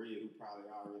got bread who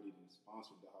probably already been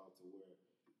sponsored the hoe to where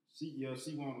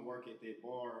she want to work at that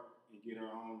bar and get her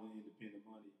own independent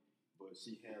money, but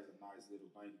she has a nice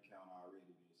little bank account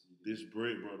already. This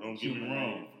bread, bro, don't get me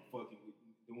wrong. Fucking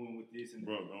doing with this and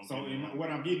bro, don't so get me wrong.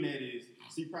 what I'm getting at is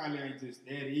she probably ain't just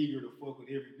that eager to fuck with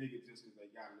every nigga just because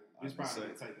they got it. It's probably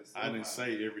gonna take a I didn't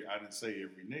say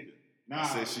every nigga. Nah. I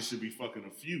said she should be fucking a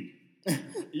few.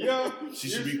 Yeah. She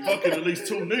should be fucking at least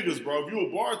 2 niggas, bro. If you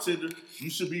a bartender, you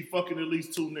should be fucking at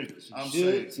least 2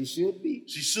 niggas. She should be.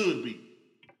 She should be.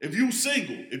 If you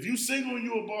single and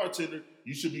you a bartender,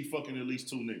 you should be fucking at least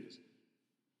 2 niggas.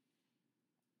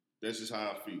 That's just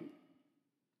how I feel.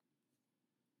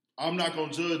 I'm not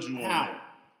gonna judge you on that.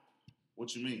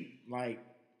 What you mean? Like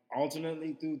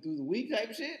alternately through the week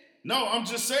type shit? No, I'm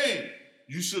just saying.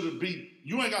 You should be.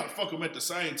 You ain't got to fuck them at the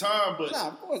same time, but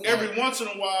of course every once in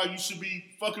a while you should be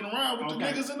fucking around with the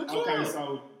niggas in the club. Okay,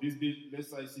 so this bitch,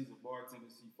 let's say she's a bartender,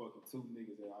 she fucking 2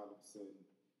 niggas, and all of a sudden,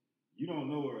 you don't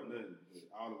know her or nothing, but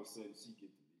all of a sudden she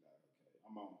get to be like, okay,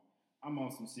 I'm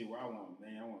on some shit where I want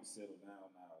to settle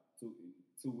down now.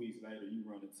 2 weeks later, you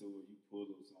run into her, you pull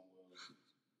her somewhere,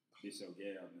 it's your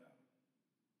gal now.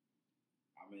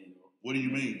 I mean, what do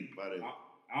you mean by that?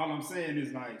 All I'm saying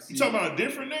is like, you talking about a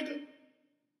different nigga?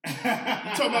 You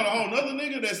talking about a whole nother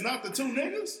nigga that's not the 2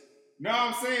 niggas? No,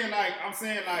 I'm saying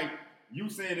like you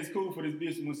saying it's cool for this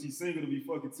bitch when she's single to be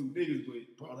fucking 2 niggas,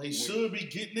 but bro, they should be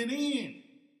getting it in.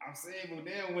 I'm saying, well,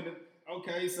 damn,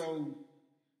 okay, so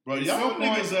bro, y'all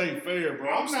niggas ain't fair, bro.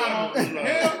 I'm not on. Hell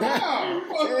no,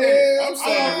 fuck that. that. I'm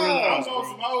saying real I'm house, on bro.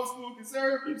 some old school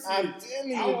conservative shit. I'm telling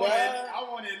you, I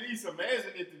want to at least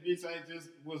imagine if the bitch ain't just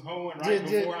was hoeing right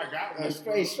before I got a her.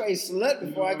 straight slut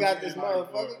before I got this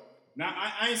motherfucker. Now,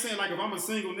 I ain't saying like if I'm a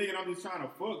single nigga and I'm just trying to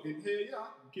fuck, then hell yeah,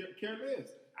 I care less.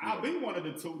 I'll be one of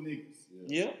the 2 niggas.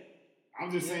 Yeah. I'm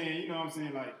just saying, you know what I'm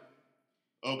saying? Like,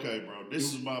 okay, bro,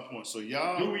 this is my point. So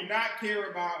y'all... do we not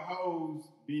care about hoes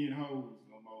being hoes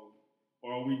no more?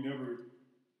 Or are we never...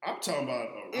 I'm talking about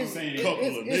a saying couple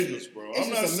of niggas, bro. I'm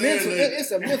not saying mental, that...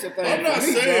 It's a mental thing. I'm not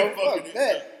saying fucking...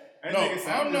 that. No,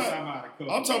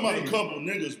 I'm talking about a couple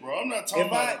niggas, bro. I'm not talking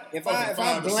about if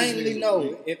I blatantly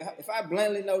know if I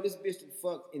blatantly know this bitch to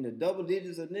fuck in the double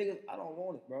digits of niggas, I don't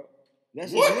want it, bro.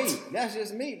 That's just me. That's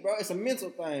just me, bro. It's a mental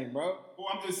thing, bro. Well,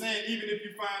 I'm just saying, even if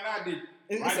you find out that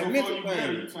it's right a before mental you met her,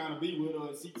 thing. you trying to be with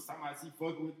her, somebody she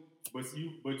fucking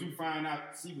with, but you find out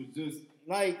she was just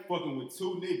like fucking with 2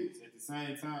 niggas at the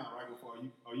same time right before you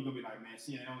gonna be like, man,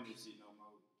 she ain't on this shit no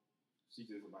more. She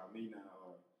just about me now.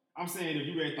 I'm saying if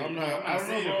you at that, I'm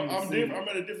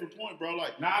at a different point, bro.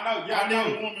 Like, I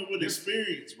need a woman with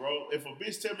experience, bro. If a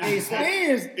bitch tell me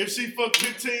if she fuck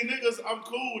 15 niggas, I'm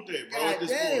cool with that, bro. God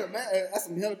damn, man, that's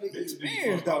some hell of a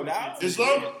experience, though, dog. As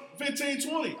long as 15,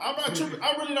 20, I'm not tripping.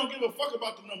 I really don't give a fuck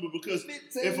about the number because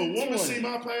 15, if a woman 20. See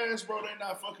my past, bro, they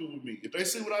not fucking with me. If they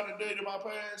see what I done did in my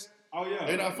past,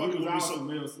 they not fucking with me.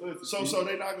 So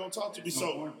they not gonna talk to me.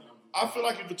 So I feel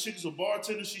like if a chick is a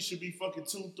bartender, she should be fucking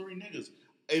 2, 3 niggas.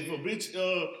 If a bitch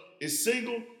is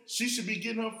single, she should be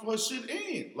getting her shit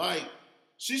in. Like,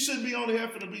 she shouldn't be only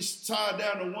having to be tied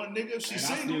down to one nigga if she's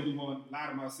single. I still be want to lie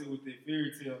to myself with that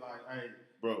fairy tale, like, hey.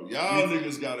 Bro, y'all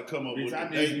niggas got to come up with a date,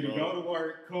 bro. I need you to go to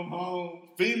work, come home.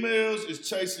 Females is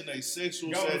chasing a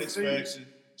sexual satisfaction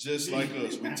just like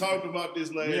us. We talked about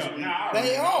this last week.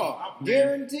 They are.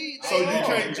 Guaranteed. So you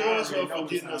can't judge her for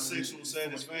getting her sexual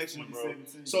satisfaction, bro.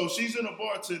 So she's in a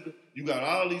bartender. You got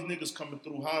all these niggas coming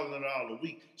through hollering all the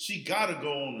week. She got to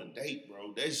go on a date,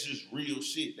 bro. That's just real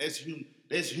shit. That's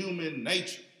human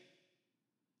nature.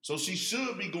 So she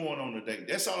should be going on a date.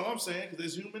 That's all I'm saying, because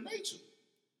that's human nature.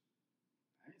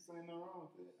 I ain't saying no wrong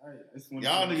with that. Hey,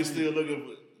 y'all niggas still looking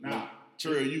for... Nah.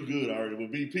 Trey, you good already.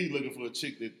 But BP looking for a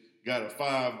chick that got a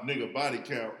 5 nigga body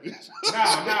count.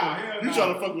 Hell You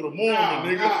trying to fuck with a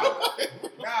Mormon, nigga.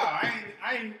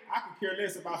 I could care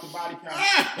less about the body count.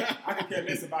 I could care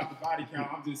less about the body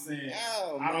count. I'm just saying,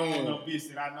 I don't want no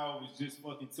bitch that I know was just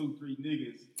fucking 2, 3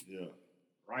 niggas. Yeah.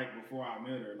 Right before I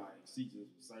met her, like, she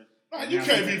just was like... Nah, you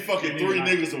can't be fucking 3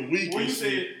 niggas a week and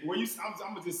shit.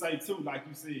 I'm gonna just say 2, like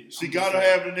you said. She gotta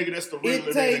have the nigga that's the real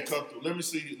nigga that come through. Let me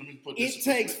see. Let me put this. It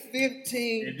takes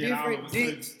 15 different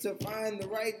dicks to find the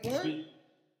right one.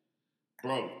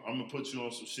 Bro, I'm gonna put you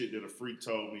on some shit that a freak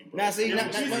told me, bro. Now see, Yeah, no,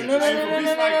 but no, she's no, like- no, no, she's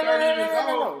no, no, like no, 30 years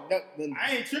no, old. no.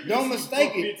 I ain't tripping. Don't if she mistake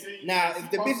fuck it. 15. Now, She's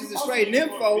if the bitch is a supposed straight to be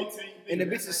nympho 15, and the nigga,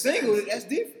 bitch is that's single, that's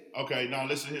different. Okay, now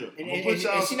listen here. I'm And, gonna and, put and,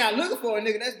 y'all. and she not looking for a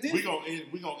nigga, that's We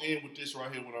different. gonna end with this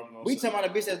right here. What I'm gonna We say. talking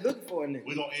about a bitch that's looking for a nigga.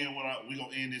 We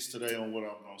gonna end this today on what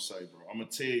I'm gonna say, bro. I'm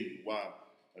gonna tell you why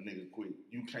a nigga quit.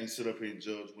 You can't sit up here and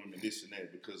judge women this and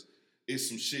that because it's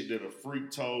some shit that a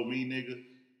freak told me, nigga,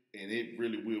 and it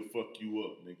really will fuck you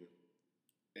up, nigga.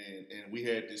 And we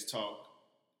had this talk,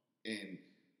 and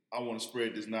I want to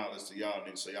spread this knowledge to y'all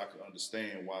niggas so y'all can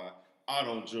understand why I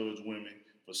don't judge women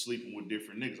for sleeping with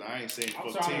different niggas. I ain't saying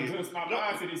I'm fuck trying 10. to adjust my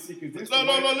mind to this shit because this No,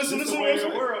 listen this to the what way I'm of the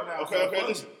saying. world now. Okay,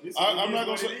 listen. I'm not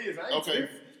gonna say. It is. I ain't Okay,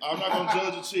 tripping. I'm not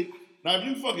gonna judge a chick. Now, if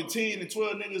you fucking 10 and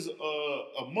 12 niggas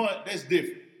a month, that's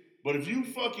different. But if you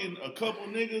fucking a couple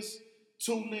niggas,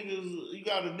 2 niggas, you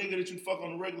got a nigga that you fuck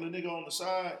on a regular nigga on the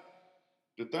side,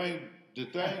 the thing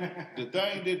that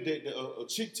a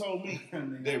chick told me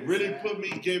that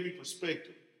really gave me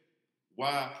perspective.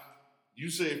 Why you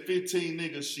said 15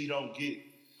 niggas she don't get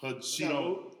her,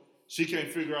 she can't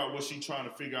figure out what she trying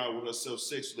to figure out with herself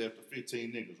sexually after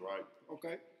 15 niggas, right?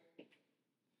 Okay.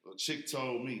 A chick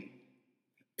told me,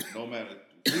 no matter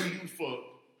who you fuck,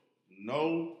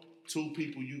 no 2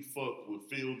 people you fuck will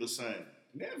feel the same.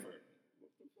 Never.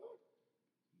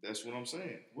 That's what I'm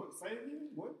saying. What? Say it again.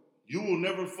 What? You will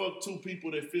never fuck 2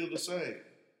 people that feel the same.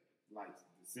 Like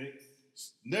the sex?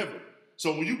 Never.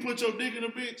 So when you put your dick in a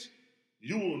bitch,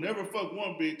 you will never fuck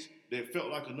one bitch that felt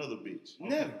like another bitch.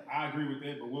 Never. I agree with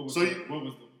that, but what was So what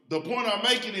was The point I'm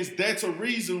making is that's a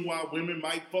reason why women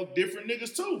might fuck different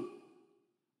niggas too.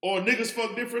 Or niggas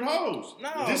fuck different hoes.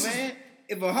 No, This man.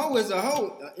 If a hoe is a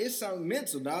hoe, it's something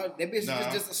mental, dog. That bitch Nah.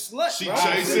 is just a slut, She bro.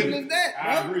 chasing- Simple as that,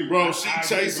 I bro. agree. Bro, she I agree,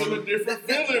 chasing bro. a different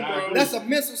That- feeling, bro. That's a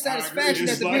mental satisfaction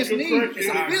It's that the like bitch a needs. crackhead. It's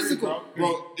I agree, physical. bro.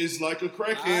 Bro, it's like a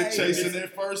crackhead Aight. chasing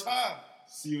that first high.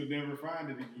 She'll never find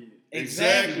it again.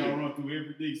 Exactly. She's gonna run through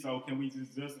everything. So can we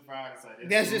just justify it and say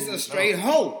That's just cool? a straight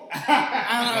hoe.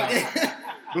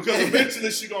 Because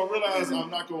eventually she gonna realize I'm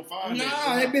not gonna find No,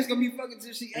 that. that bitch gonna be fucking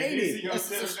till she And ate then she it. gonna That's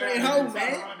settle a straight down hoe, and try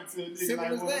to man. run into a nigga Simple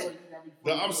like, as "Well, that. you gotta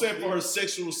be I'm fucked saying up, for her man."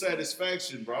 sexual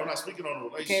satisfaction, bro. I'm not speaking on a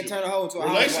Can't relationship. turn a hoe into a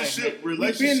Relationship- housewife, man.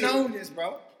 relationship- We've been on this,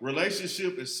 bro.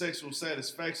 Relationship and sexual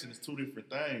satisfaction is 2 different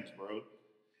things, bro.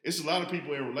 It's a lot of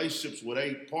people in relationships where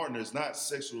their partner is not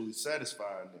sexually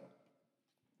satisfying them.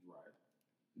 Right.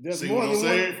 There's See more what I'm than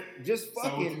saying? one. Just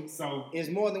fucking. So It's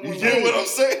more than You one. get way. what I'm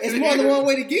saying? It's more than one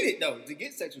way to get it though. To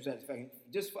get sexual satisfaction,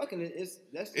 just fucking it. It's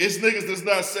niggas that's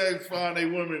not satisfying their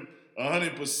women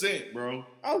 100%, bro.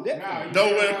 Oh, definitely. Nah,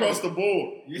 Nowhere across the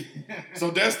board. yeah.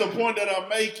 So that's the point that I'm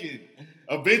making.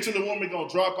 Eventually, woman gonna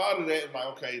drop out of that and like,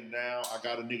 okay, now I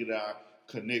got a nigga that I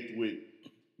connect with,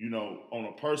 you know, on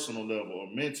a personal level, or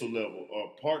mental level,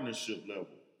 or partnership level.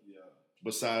 Yeah.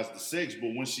 Besides the sex,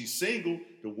 but when she's single,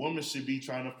 the woman should be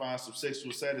trying to find some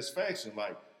sexual satisfaction.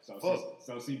 Like,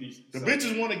 So she be the so-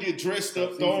 bitches want to get dressed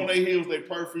up, So throw on she- their heels, they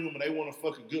perfume, and they want to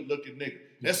fuck a good looking nigga.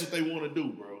 That's what they want to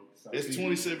do, bro. So It's she-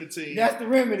 2017. That's the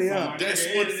remedy, So huh? my That's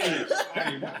nigga what Ed it said- is.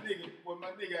 Hey, what my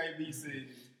nigga AB said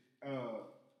is,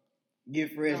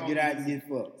 Get fresh, get out, and get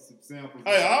fucked. some samples.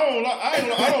 Hey,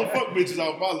 I don't fuck bitches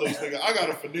off my looks, nigga. I got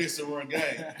a finesse and run game.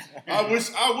 I wish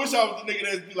I was the nigga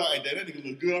that'd be like, hey, that nigga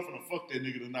look good. I'm finna fuck that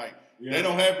nigga tonight. Yeah. They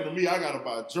don't happen to me. I gotta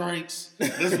buy drinks.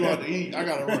 Let's go out to eat. I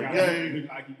gotta run game. Look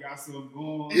like you got something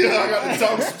going. Yeah, I gotta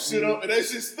talk some shit up, and that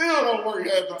shit still don't work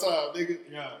half the time, nigga.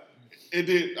 Yeah. It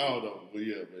did. I don't know, but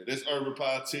yeah, man. That's Urban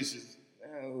Politicians,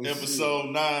 Oh, episode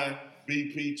 9.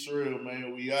 BP Trill,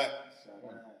 man. We out.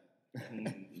 Shout out.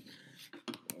 shit.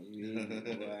 Yeah,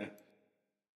 boy.